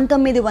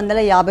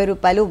 1950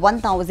 రూపాయలు,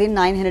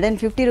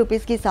 1950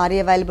 రూపీస్కి సారీ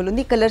అవైలబుల్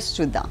ఉంది. కలర్స్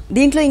చూద్దాం.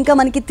 దీంట్లో ఇంకా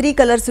మనకి 3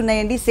 కలర్స్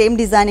ఉన్నాయండి సేమ్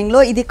డిజైనింగ్లో.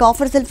 ఇది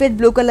కాఫర్ సల్ఫేట్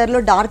బ్లూ కలర్లో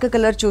డార్క్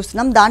కలర్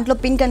చూస్తున్నాం. దాంట్లో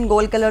పింక్ అండ్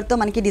గోల్డ్ కలర్తో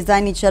మనకి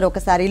డిజైన్ ఇచ్చారు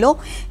ఒక సారీలో.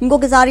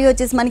 ఇంకొక సారీ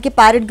వచ్చేసి మనకి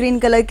ప్యారెట్ గ్రీన్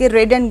కలర్కి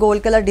red and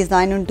gold colour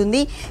design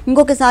ఉంటుంది.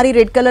 ఇంకొక sorry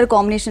red colour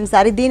combination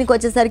sorry. దీనికి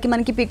వచ్చేసరికి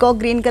మనకి peacock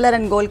green colour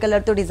and gold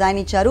కలర్తో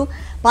డిజైన్ ఇచ్చారు.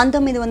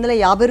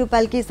 1950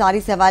 రూపాయలకి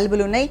సారీస్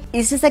అవైలబుల్ ఉన్నాయి.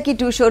 ఇష్టసఖి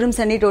 2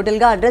 షోరూమ్స్ అండి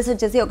టోటల్గా. అడ్రస్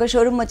వచ్చేసి ఒక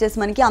షోరూమ్ వచ్చేసి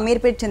మనకి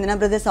అమీర్పేట్ చందన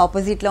బ్రదర్స్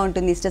ఆపోజిట్లో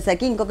ఉంటుంది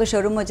ఇష్టసఖి. ఇంకొక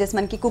షోరూమ్ వచ్చేసి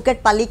మనకి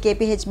కుకట్పల్లి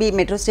KPHB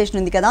మెట్రో స్టేషన్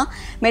ఉంది కదా,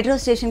 మెట్రో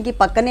స్టేషన్కి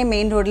పక్కనే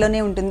మెయిన్ రోడ్లోనే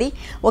ఉంటుంది.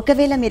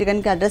 ఒకవేళ మీరు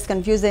కనుక అడ్రస్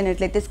కన్ఫ్యూజ్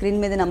అయినట్లయితే స్క్రీన్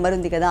మీద నెంబర్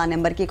ఉంది కదా, ఆ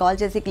నెంబర్కి కాల్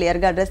చేసి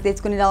క్లియర్గా అడ్రస్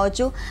తీసుకుని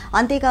రావచ్చు.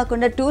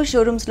 అంతేకాకుండా 2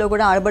 షోరూమ్స్లో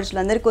కూడా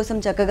ఆడబడుచులందరి కోసం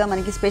చక్కగా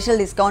మనకి స్పెషల్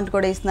డిస్కౌంట్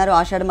కూడా ఇస్తున్నారు.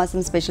 ఆషాఢ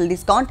మాసం స్పెషల్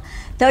డిస్కౌంట్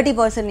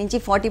 30% నుంచి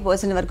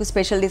 40% వరకు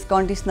స్పెషల్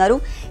డిస్కౌంట్ ఇస్తున్నారు.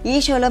 ఈ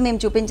షోలో మేము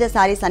చూపించే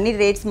సారీస్ అన్ని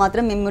రేట్స్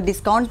మాత్రం మేము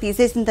డిస్కౌంట్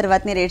తీసేసిన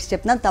తర్వాతనే రేట్స్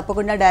చెప్తున్నాం.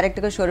 తప్పకుండా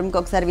డైరెక్ట్గా షోరూమ్కి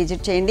ఒకసారి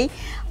విజిట్ చేయండి.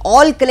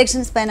 ఆల్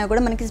కలెక్షన్స్ పైన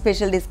కూడా మనకి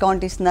స్పెషల్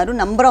డిస్కౌంట్ ఇస్తున్నారు.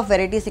 Number of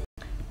varieties.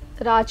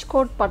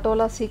 Rajkot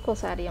patola Seeko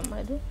sorry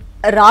అమ్మాయి.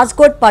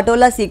 రాజ్కోట్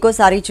పటోలా సీకో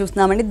సారీ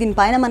చూస్తున్నామండి.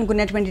 దీనిపైన మనకు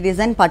ఉన్నటువంటి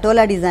డిజైన్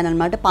పటోలా డిజైన్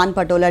అనమాట, పాన్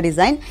పటోలా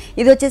డిజైన్.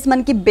 ఇది వచ్చేసి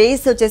మనకి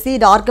బేస్ వచ్చేసి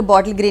dark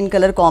bottle green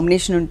colour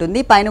combination ఉంటుంది.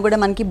 పైన కూడా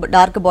మనకి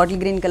dark bottle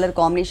green colour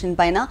combination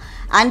పైన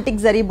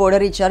యాంటిక్ జరీ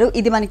బోర్డర్ ఇచ్చారు.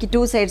 ఇది మనకి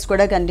 2 సైడ్స్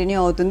కూడా కంటిన్యూ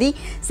అవుతుంది.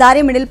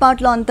 సారీ మిడిల్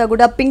పార్ట్లో అంతా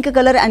కూడా pink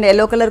colour and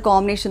yellow colour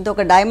కాంబినేషన్తో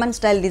ఒక డైమండ్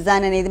స్టైల్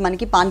డిజైన్ అనేది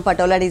మనకి పాన్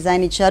పటోలా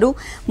డిజైన్ ఇచ్చారు.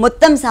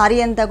 మొత్తం సారీ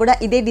అంతా కూడా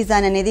ఇదే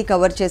డిజైన్ అనేది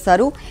కవర్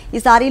చేశారు.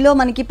 ఈ సారీలో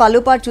మనకి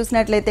పళ్ళు పార్ట్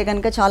చూసినట్లయితే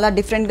కనుక చాలా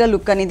డిఫరెంట్గా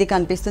లుక్ అనేది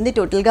కనిపిస్తుంది.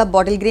 టోటల్గా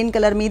బాటిల్ గ్రీన్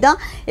కలర్ మీద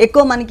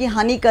ఎక్కువ మనకి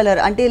హనీ కలర్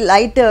అంటే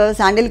లైట్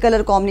శాండిల్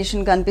కలర్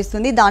కాంబినేషన్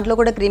కనిపిస్తుంది. దాంట్లో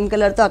కూడా క్రీమ్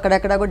కలర్తో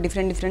అక్కడక్కడ కూడా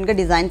డిఫరెంట్గా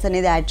డిజైన్స్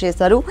అనేది యాడ్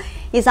చేశారు.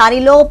 ఈ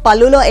సారీలో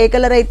పళ్ళులో ఏ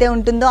కలర్ అయితే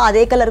ఉంటుందో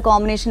అదే కలర్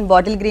కాంబినేషన్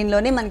బాటిల్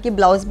గ్రీన్లోనే మనకి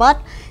బ్లౌజ్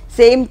పార్ట్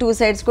సేమ్ 2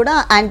 సైడ్స్ కూడా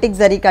యాంటిక్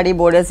జరీ కడీ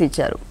బోర్డర్స్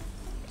ఇచ్చారు.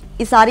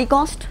 ఈ సారీ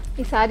కాస్ట్,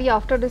 ఈ సారీ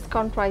ఆఫ్టర్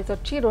డిస్కౌంట్ ప్రైస్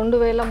వచ్చి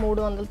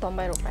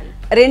 2390 రూపాయలు.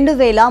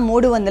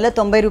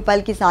 2390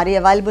 రూపాయలకి సారీ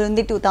అవైలబుల్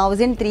ఉంది.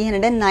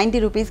 2390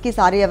 రూపీస్కి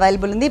సారీ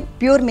అవైలబుల్ ఉంది.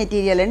 ప్యూర్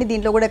మెటీరియల్ అండి.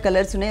 దీంట్లో కూడా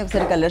కలర్స్ ఉన్నాయి.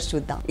 ఒకసారి కలర్స్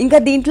చూద్దాం. ఇంకా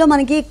దీంట్లో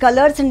మనకి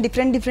కలర్స్ అండ్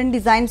డిఫరెంట్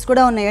డిజైన్స్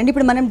కూడా ఉన్నాయండి.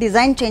 ఇప్పుడు మనం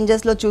డిజైన్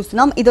చేంజెస్లో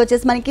చూస్తున్నాం. ఇది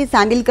వచ్చేసి మనకి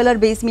శాండిల్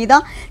కలర్ బేస్ మీద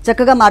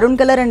చక్కగా మరూన్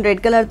కలర్ అండ్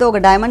రెడ్ కలర్తో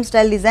ఒక diamond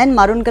style design,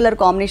 maroon colour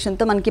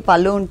కాంబినేషన్తో మనకి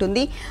పళ్ళు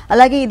ఉంటుంది.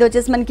 అలాగే ఇది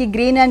వచ్చేసి మనకి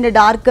green and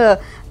dark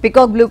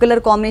peacock blue colour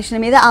combination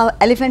మీద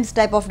ఎలిఫెంట్స్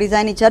టైప్ ఆఫ్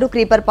డిజైన్ ఇచ్చారు.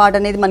 క్రీపర్ పార్ట్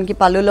అనేది మనకి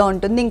పళ్ళులో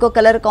ఉంటుంది. ఇంకో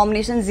కలర్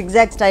కాంబినేషన్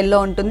జిగ్జాగ్ స్టైల్లో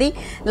ఉంటుంది.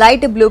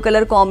 లైట్ బ్లూ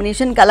కలర్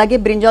కాంబినేషన్, అలాగే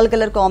బ్రింజాల్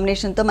కలర్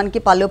కాంబినేషన్తో మనకి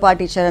పళ్ళు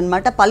పార్ట్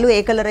ఇచ్చారనమాట. పళ్ళు ఏ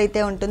కలర్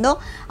అయితే ఉంటుందో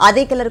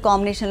అదే కలర్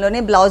కాంబినేషన్లోనే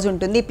బ్లౌజ్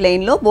ఉంటుంది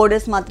ప్లెయిన్లో.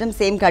 బోర్డర్స్ మాత్రం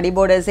సేమ్ కడీ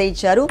బోర్డర్సే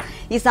ఇచ్చారు.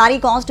 ఈ సారీ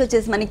కాస్ట్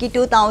వచ్చేసి మనకి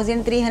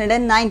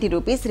 2390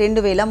 రూపీస్,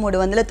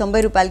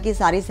 2390 రూపాయలకి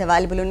సారీస్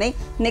అవైలబుల్ ఉన్నాయి.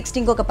 నెక్స్ట్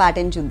ఇంకొక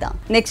ప్యాటర్న్ చూద్దాం.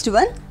 నెక్స్ట్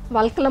వన్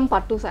వల్కలం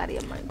పట్టు సారీ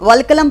అమ్మా.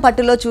 వల్కలం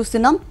పట్టులో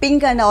చూస్తున్నాం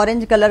pink and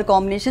orange colour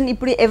combination.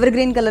 ఇప్పుడు ఎవర్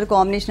గ్రీన్ కలర్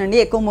కాంబినేషన్ అండి,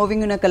 ఎక్కువ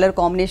మూవింగ్ ఉన్న కలర్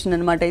కాంబినేషన్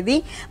అనమాట ఇది.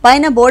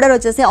 పైన బోర్డర్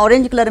వచ్చేసి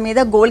ఆరెంజ్ కలర్ మీద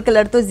గోల్డ్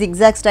కలర్ తో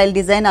జిగ్జాగ్ స్టైల్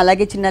డిజైన్,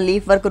 అలాగే చిన్న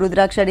లీఫ్ వర్క్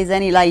రుద్రాక్ష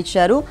డిజైన్ ఇలా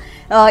ఇచ్చారు.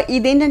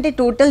 ఇదేంటంటే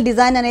టోటల్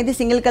డిజైన్ అనేది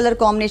సింగిల్ కలర్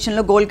కాంబినేషన్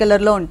లో గోల్డ్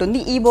కలర్ లో ఉంటుంది.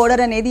 ఈ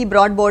బోర్డర్ అనేది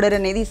బ్రాడ్ బోర్డర్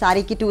అనేది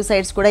సారీకి 2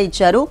 సైడ్స్ కూడా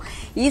ఇచ్చారు.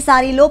 ఈ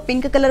సారీలో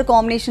పింక్ కలర్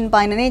కాంబినేషన్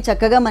పైననే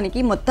చక్కగా మనకి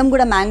మొత్తం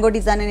కూడా మ్యాంగో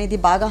డిజైన్ అనేది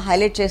బాగా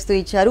హైలైట్ చేస్తూ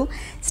ఇచ్చారు.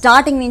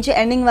 స్టార్టింగ్ నుంచి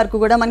ఎండింగ్ వరకు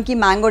కూడా మనకి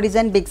మ్యాంగో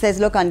డిజైన్ బిగ్ సైజ్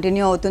లో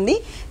కంటిన్యూ అవుతుంది.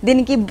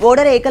 దీనికి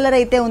బోర్డర్ ఏ కలర్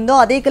అయితే ఉందో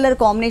అదే కలర్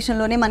కాంబినేషన్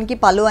లోనే మనకి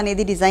పళ్ళు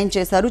అనేది డిజైన్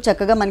చేశారు.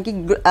 చక్కగా మనకి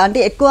అంటే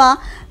ఎక్కువ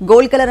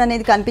గోల్డ్ కలర్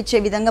అనేది కనిపించే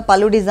విధంగా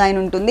పళ్ళు డిజైన్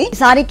ఉంటుంది.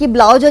 సారీకి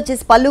బ్లౌజ్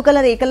వచ్చేసి పళ్ళు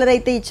కలర్ ఏ కలర్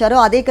అయితే ఇచ్చారో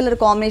అదే కలర్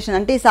కాంబినేషన్,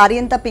 అంటే సారీ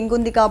అంతా పింక్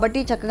ఉంది కాబట్టి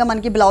చక్కగా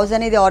మనకి బ్లౌజ్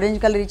అనేది ఆరెంజ్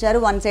కలర్ ఇచ్చారు.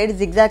 వన్ సైడ్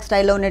జిగ్జాగ్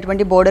స్టైల్లో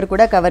ఉన్నటువంటి బోర్డర్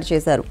కూడా కవర్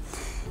చేశారు.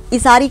 ఈ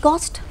సారీ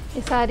కాస్ట్,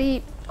 ఈ సారీ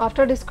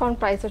ఆఫ్టర్ డిస్కౌంట్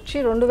ప్రైస్ వచ్చి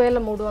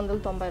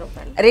 2390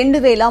 రూపాయలు.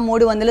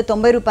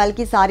 2390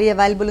 రూపాయలకి సారీ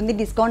అవైలబుల్ ఉంది.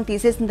 డిస్కౌంట్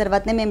తీసేసిన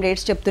తర్వాతనే మేము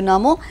రేట్స్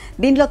చెప్తున్నాము.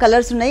 దీంట్లో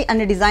కలర్స్ ఉన్నాయి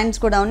అండ్ డిజైన్స్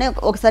కూడా ఉన్నాయి.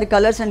 ఒకసారి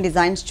కలర్స్ అండ్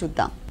డిజైన్స్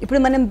చూద్దాం. ఇప్పుడు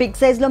మనం బిగ్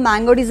సైజ్ లో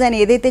మ్యాంగో డిజైన్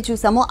ఏదైతే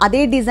చూసామో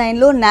అదే డిజైన్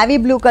లో navy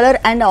blue colour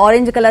and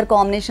orange colour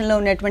combination లో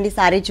ఉన్నటువంటి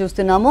సారీ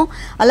చూస్తున్నాము.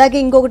 అలాగే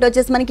ఇంకొకటి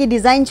వచ్చేసి మనకి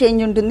డిజైన్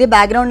చేంజ్ ఉంటుంది.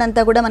 బ్యాక్గ్రౌండ్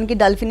అంతా కూడా మనకి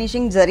డల్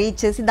ఫినిషింగ్ జరీ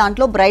ఇచ్చేసి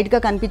దాంట్లో బ్రైట్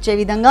గా కనిపించే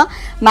విధంగా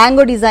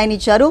మ్యాంగో డిజైన్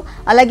ఇచ్చారు.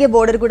 అలాగే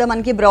బోర్డర్ కూడా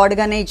మనకి బ్రాడ్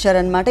గానే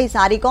ఇచ్చారనమాట. ఈ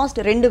సారీ కాస్ట్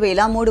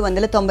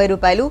 2390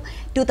 రూపాయలు.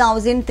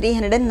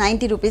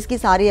 2390 రూపీస్ కి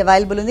సారీ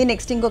అవైలబుల్ ఉంది.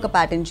 నెక్స్ట్ ఇంకొక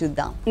ప్యాటర్న్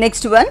చూద్దాం.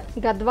 Next one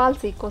Gadwal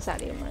Seeko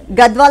sorry.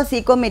 Gadwal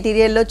Seeko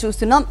material లో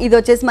చూస్తున్నాం. ఇది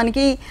వచ్చేసి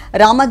మనకి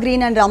Rama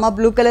green and Rama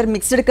blue colour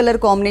mixed colour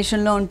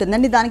combination లో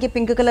ఉంటుందండి. దానికి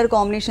పింక్ కలర్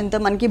కాంబినేషన్ తో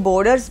మనకి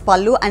బోర్డర్స్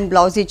పళ్ళు అండ్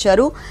బ్లౌజ్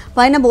ఇచ్చారు.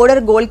 పైన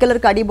బోర్డర్ గోల్డ్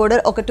కలర్ కడి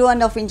బోర్డర్, ఒక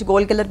 2.5 ఇంచ్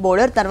గోల్డ్ కలర్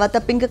బోర్డర్, తర్వాత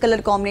పింక్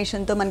కలర్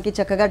కాంబినేషన్ తో మనకి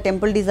చక్కగా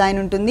టెంపుల్ డిజైన్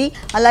ఉంటుంది.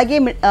 అలాగే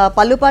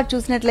పళ్ళు పార్ట్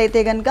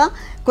చూసినట్లయితే కనుక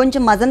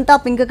కొంచెం magenta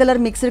pink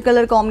colour mixed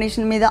colour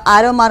combination మీద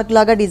ఆరో మార్క్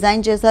లాగా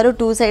డిజైన్ చేశారు.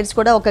 2 సైడ్స్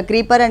కూడా ఒక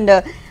క్రీపర్ అండ్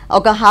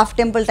ఒక half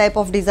temple type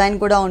of design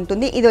కూడా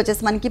ఉంటుంది. ఇది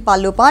వచ్చేసి మనకి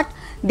పళ్ళు పార్ట్.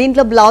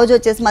 దీంట్లో బ్లౌజ్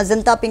వచ్చేసి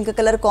మజంతా పింక్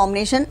కలర్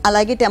కాంబినేషన్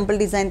అలాగే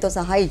టెంపుల్ డిజైన్ తో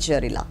సహా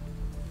ఇచ్చారు. ఇలా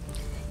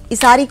ఈ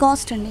సారీ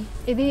కాస్ట్ అండి,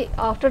 ఇది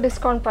ఆఫ్టర్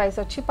డిస్కౌంట్ ప్రైస్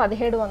వచ్చి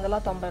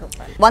 1790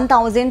 రూపాయలు.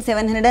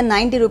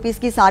 1790 రూపీస్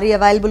కి సారీ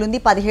అవైలబుల్ ఉంది.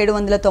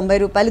 1790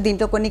 రూపాయలు.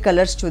 దీంట్లో కొన్ని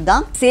కలర్స్ చూద్దాం.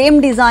 సేమ్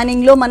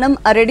డిజైనింగ్ లో మనం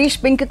రెడిష్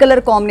పింక్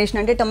కలర్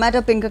కాంబినేషన్ అంటే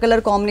tomato pink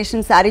colour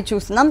combination sorry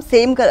చూస్తున్నాం.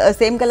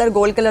 సేమ్ కలర్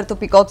గోల్డ్ కలర్ తో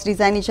పికాక్స్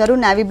డిజైన్ ఇచ్చారు.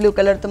 నేవీ బ్లూ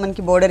కలర్ తో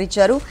మనకి బోర్డర్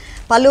ఇచ్చారు.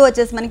 పళ్ళు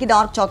వచ్చేసి మనకి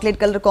డార్క్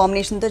చాక్లెట్ కలర్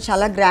కాంబినేషన్ తో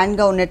చాలా గ్రాండ్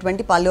గా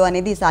ఉన్నటువంటి పళ్ళు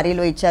అనేది ఈ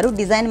సారీలో ఇచ్చారు.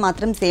 డిజైన్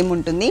మాత్రం సేమ్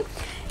ఉంటుంది.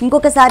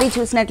 ఇంకొక సారీ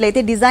చూసినట్లయితే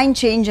డిజైన్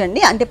చేంజ్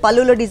అండి, అంటే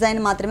పళ్ళులో డిజైన్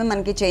మాత్రమే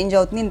మనకి చేంజ్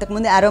అవుతుంది.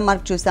 ఇంతకుముందు ఆరో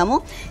మార్క్ చూసాము.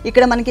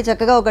 ఇక్కడ మనకి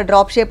చక్కగా ఒక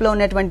డ్రాప్ షేప్ లో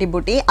ఉన్నటువంటి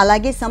బుటీ,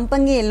 అలాగే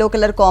సంపంగి ఎల్లో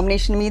కలర్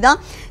కాంబినేషన్ మీద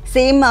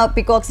సేమ్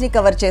పికాక్స్ ని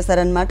కవర్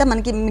చేశారనమాట.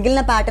 మనకి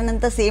మిగిలిన ప్యాటర్న్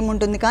అంతా సేమ్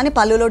ఉంటుంది కానీ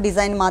పళ్ళులో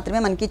డిజైన్ మాత్రమే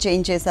మనకి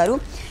చేంజ్ చేశారు.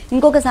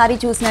 ఇంకొక సారీ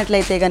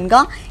చూసినట్లయితే కనుక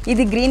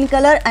ఇది green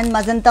colour and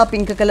magenta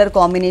pink colour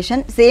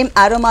combination. Same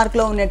ఆరో మార్క్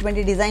లో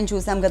ఉన్నటువంటి డిజైన్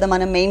చూసాం కదా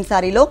మనం మెయిన్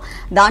సారీలో,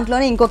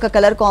 దాంట్లోనే ఇంకొక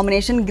colour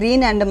combination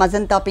green and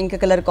magenta pink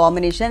colour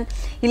combination.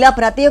 ఇలా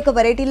ప్రతి ఒక్క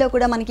వెరైటీలో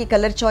కూడా మనకి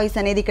కలర్ చాయిస్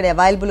అనేది ఇక్కడ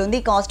అవైలబుల్ ఉంది.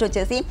 కాస్ట్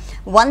వచ్చేసి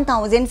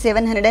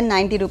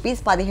 1790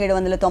 రూపీస్.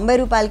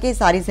 1790 రూపాయలకి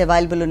సారీస్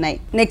అవైలబుల్ ఉన్నాయి.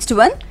 Next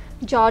one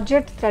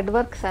georgette thread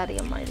work sorry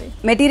అమ్మా. ఇది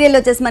మెటీరియల్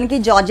వచ్చేసి మనకి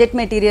జార్జెట్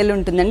మెటీరియల్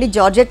ఉంటుందండి.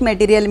 జార్జెట్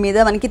మెటీరియల్ మీద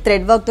మనకి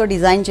థ్రెడ్ వర్క్ తో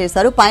డిజైన్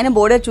చేశారు. పైన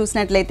బోర్డర్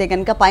చూసినట్లయితే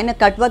కనుక పైన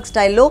కట్ వర్క్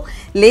స్టైల్లో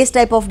లేస్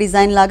టైప్ ఆఫ్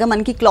డిజైన్ లాగా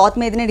మనకి క్లాత్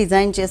మీదనే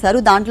డిజైన్ చేశారు.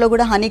 దాంట్లో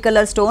కూడా హనీ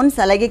కలర్ స్టోన్స్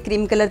అలాగే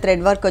క్రీమ్ కలర్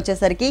థ్రెడ్ వర్క్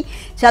వచ్చేసరికి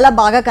చాలా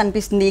బాగా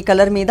కనిపిస్తుంది ఈ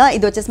కలర్ మీద.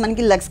 ఇది వచ్చేసి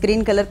మనకి Lux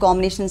green colour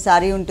combination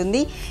sorry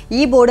ఉంటుంది.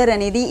 ఈ బోర్డర్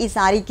అనేది ఈ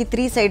సారీకి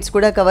 3 సైడ్స్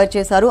కూడా కవర్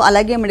చేశారు.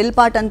 అలాగే మిడిల్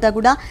పార్ట్ అంతా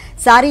కూడా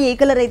సారీ ఏ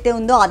కలర్ అయితే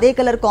ఉందో అదే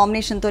కలర్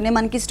కాంబినేషన్ తోనే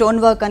మనకి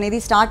స్టోన్ వర్క్ అనేది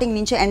స్టార్టింగ్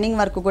నుంచి ఎండింగ్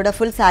వరకు కూడా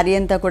ఫుల్ శారీ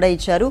అంతా కూడా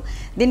ఇచ్చారు.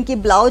 దీనికి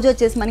బ్లౌజ్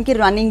వచ్చేసి మనకి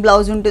రన్నింగ్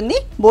బ్లౌజ్ ఉంటుంది.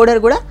 బోర్డర్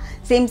కూడా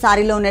సేమ్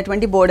శారీలో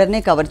ఉన్నటువంటి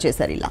బోర్డర్నే కవర్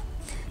చేశారు. ఇలా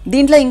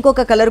దీంట్లో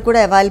ఇంకొక కలర్ కూడా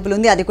అవైలబుల్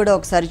ఉంది, అది కూడా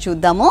ఒకసారి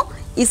చూద్దాము.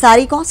 ఈ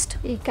సారీ కాస్ట్,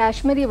 ఈ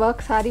కాశ్మీరీ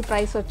వర్క్ సారీ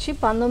ప్రైస్ వచ్చి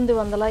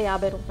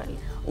 1950 రూపాయలు.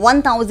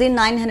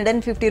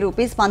 1950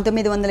 రూపీస్.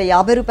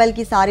 1950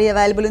 రూపాయలకి సారీ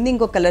అవైలబుల్ ఉంది.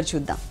 ఇంకొక కలర్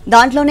చూద్దాం.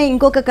 దాంట్లోనే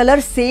ఇంకొక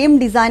కలర్ సేమ్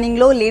డిజైనింగ్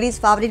లో ladies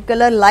favourite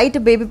colour light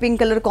baby pink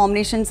colour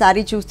combination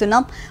sorry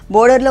చూస్తున్నాం.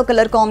 బోర్డర్ లో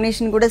కలర్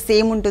కాంబినేషన్ కూడా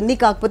సేమ్ ఉంటుంది,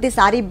 కాకపోతే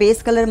సారీ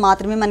బేస్ కలర్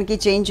మాత్రమే మనకి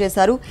చేంజ్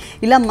చేశారు.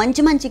 ఇలా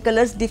మంచి మంచి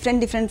కలర్స్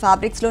డిఫరెంట్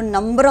ఫ్యాబ్రిక్స్ లో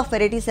నంబర్ ఆఫ్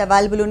వెరైటీస్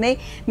అవైలబుల్ ఉన్నాయి.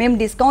 మేము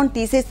డిస్కౌంట్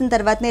తీసేసిన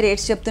తర్వాతనే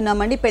రేట్స్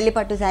చెప్తున్నామండి. పెళ్లి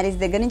పట్టు శారీస్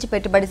దగ్గర నుంచి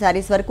పెట్టుబడి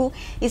శారీస్ వరకు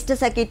ఇష్ట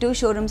సఖి 2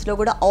 షోరూమ్స్ లో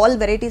కూడా ఆల్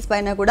వెరైటీస్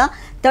పైన కూడా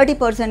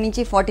 30%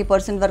 నుంచి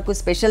 40% వరకు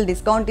స్పెషల్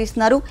డిస్కౌంట్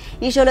ఇస్తున్నారు.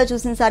 ఈ షోలో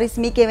చూసిన సారీస్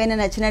మీకు ఏమైనా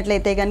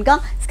నచ్చినట్లయితే కనుక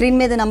స్క్రీన్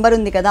మీద నంబర్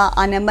ఉంది కదా,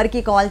 ఆ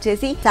నెంబర్కి కాల్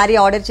చేసి సారీ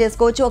ఆర్డర్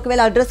చేసుకోవచ్చు.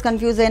 ఒకవేళ అడ్రస్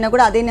కన్ఫ్యూజ్ అయినా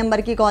కూడా అదే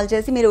నెంబర్కి కాల్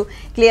చేసి మీరు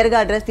క్లియర్గా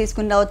అడ్రస్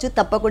తీసుకుని రావచ్చు.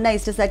 తప్పకుండా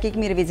ఇష్ట సఖికి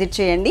మీరు విజిట్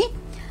చేయండి.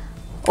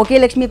 ఓకే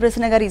లక్ష్మీ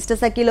ప్రసన్న గారు, ఇష్ట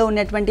సఖిలో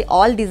ఉన్నటువంటి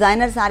ఆల్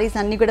డిజైనర్ సారీస్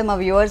అన్ని కూడా మా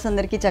వ్యూవర్స్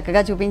అందరికీ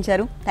చక్కగా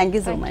చూపించారు. Thank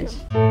you so much.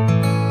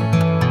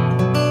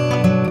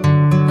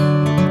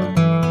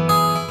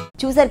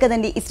 చూసారు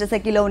కదండి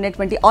ఇష్టసఖిలో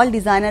ఉన్నటువంటి ఆల్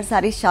డిజైనర్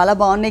సారీస్ చాలా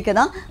బాగున్నాయి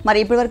కదా. మరి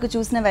ఇప్పటివరకు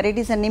చూసిన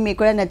వెరైటీస్ అన్ని మీకు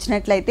కూడా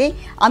నచ్చినట్లయితే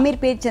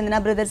అమీర్పేట్ చందన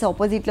బ్రదర్స్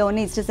ఆపోజిట్లో ఉన్న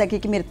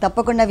ఇష్టసఖికి మీరు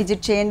తప్పకుండా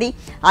విజిట్ చేయండి.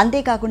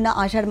 అంతేకాకుండా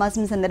ఆషాఢ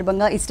మాసం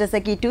సందర్భంగా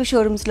ఇష్టసఖి 2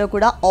 షోరూమ్స్లో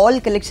కూడా ఆల్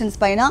కలెక్షన్స్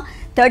పైన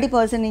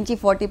 30% నుంచి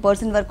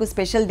 40% వరకు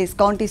స్పెషల్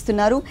డిస్కౌంట్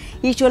ఇస్తున్నారు.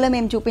 ఈ షోలో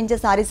మేము చూపించే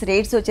సారీస్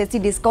రేట్స్ వచ్చేసి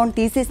డిస్కౌంట్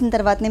తీసేసిన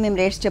తర్వాతనే మేము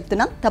రేట్స్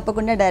చెప్తున్నాం.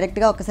 తప్పకుండా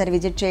డైరెక్ట్గా ఒకసారి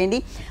విజిట్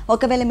చేయండి.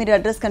 ఒకవేళ మీరు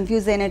అడ్రస్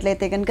కన్ఫ్యూజ్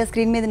అయినట్లయితే కనుక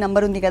స్క్రీన్ మీద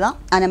నెంబర్ ఉంది కదా,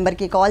 ఆ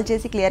నెంబర్కి కాల్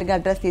చేసి క్లియర్గా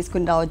అడ్రస్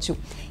తీసుకుని రావచ్చు.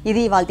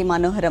 ఇది ఇవాల్టి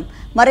మనోహరం.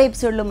 మరో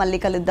ఎపిసోడ్లో మళ్ళీ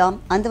కలుద్దాం.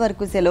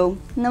 అంతవరకు సెలవు.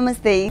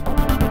 నమస్తే.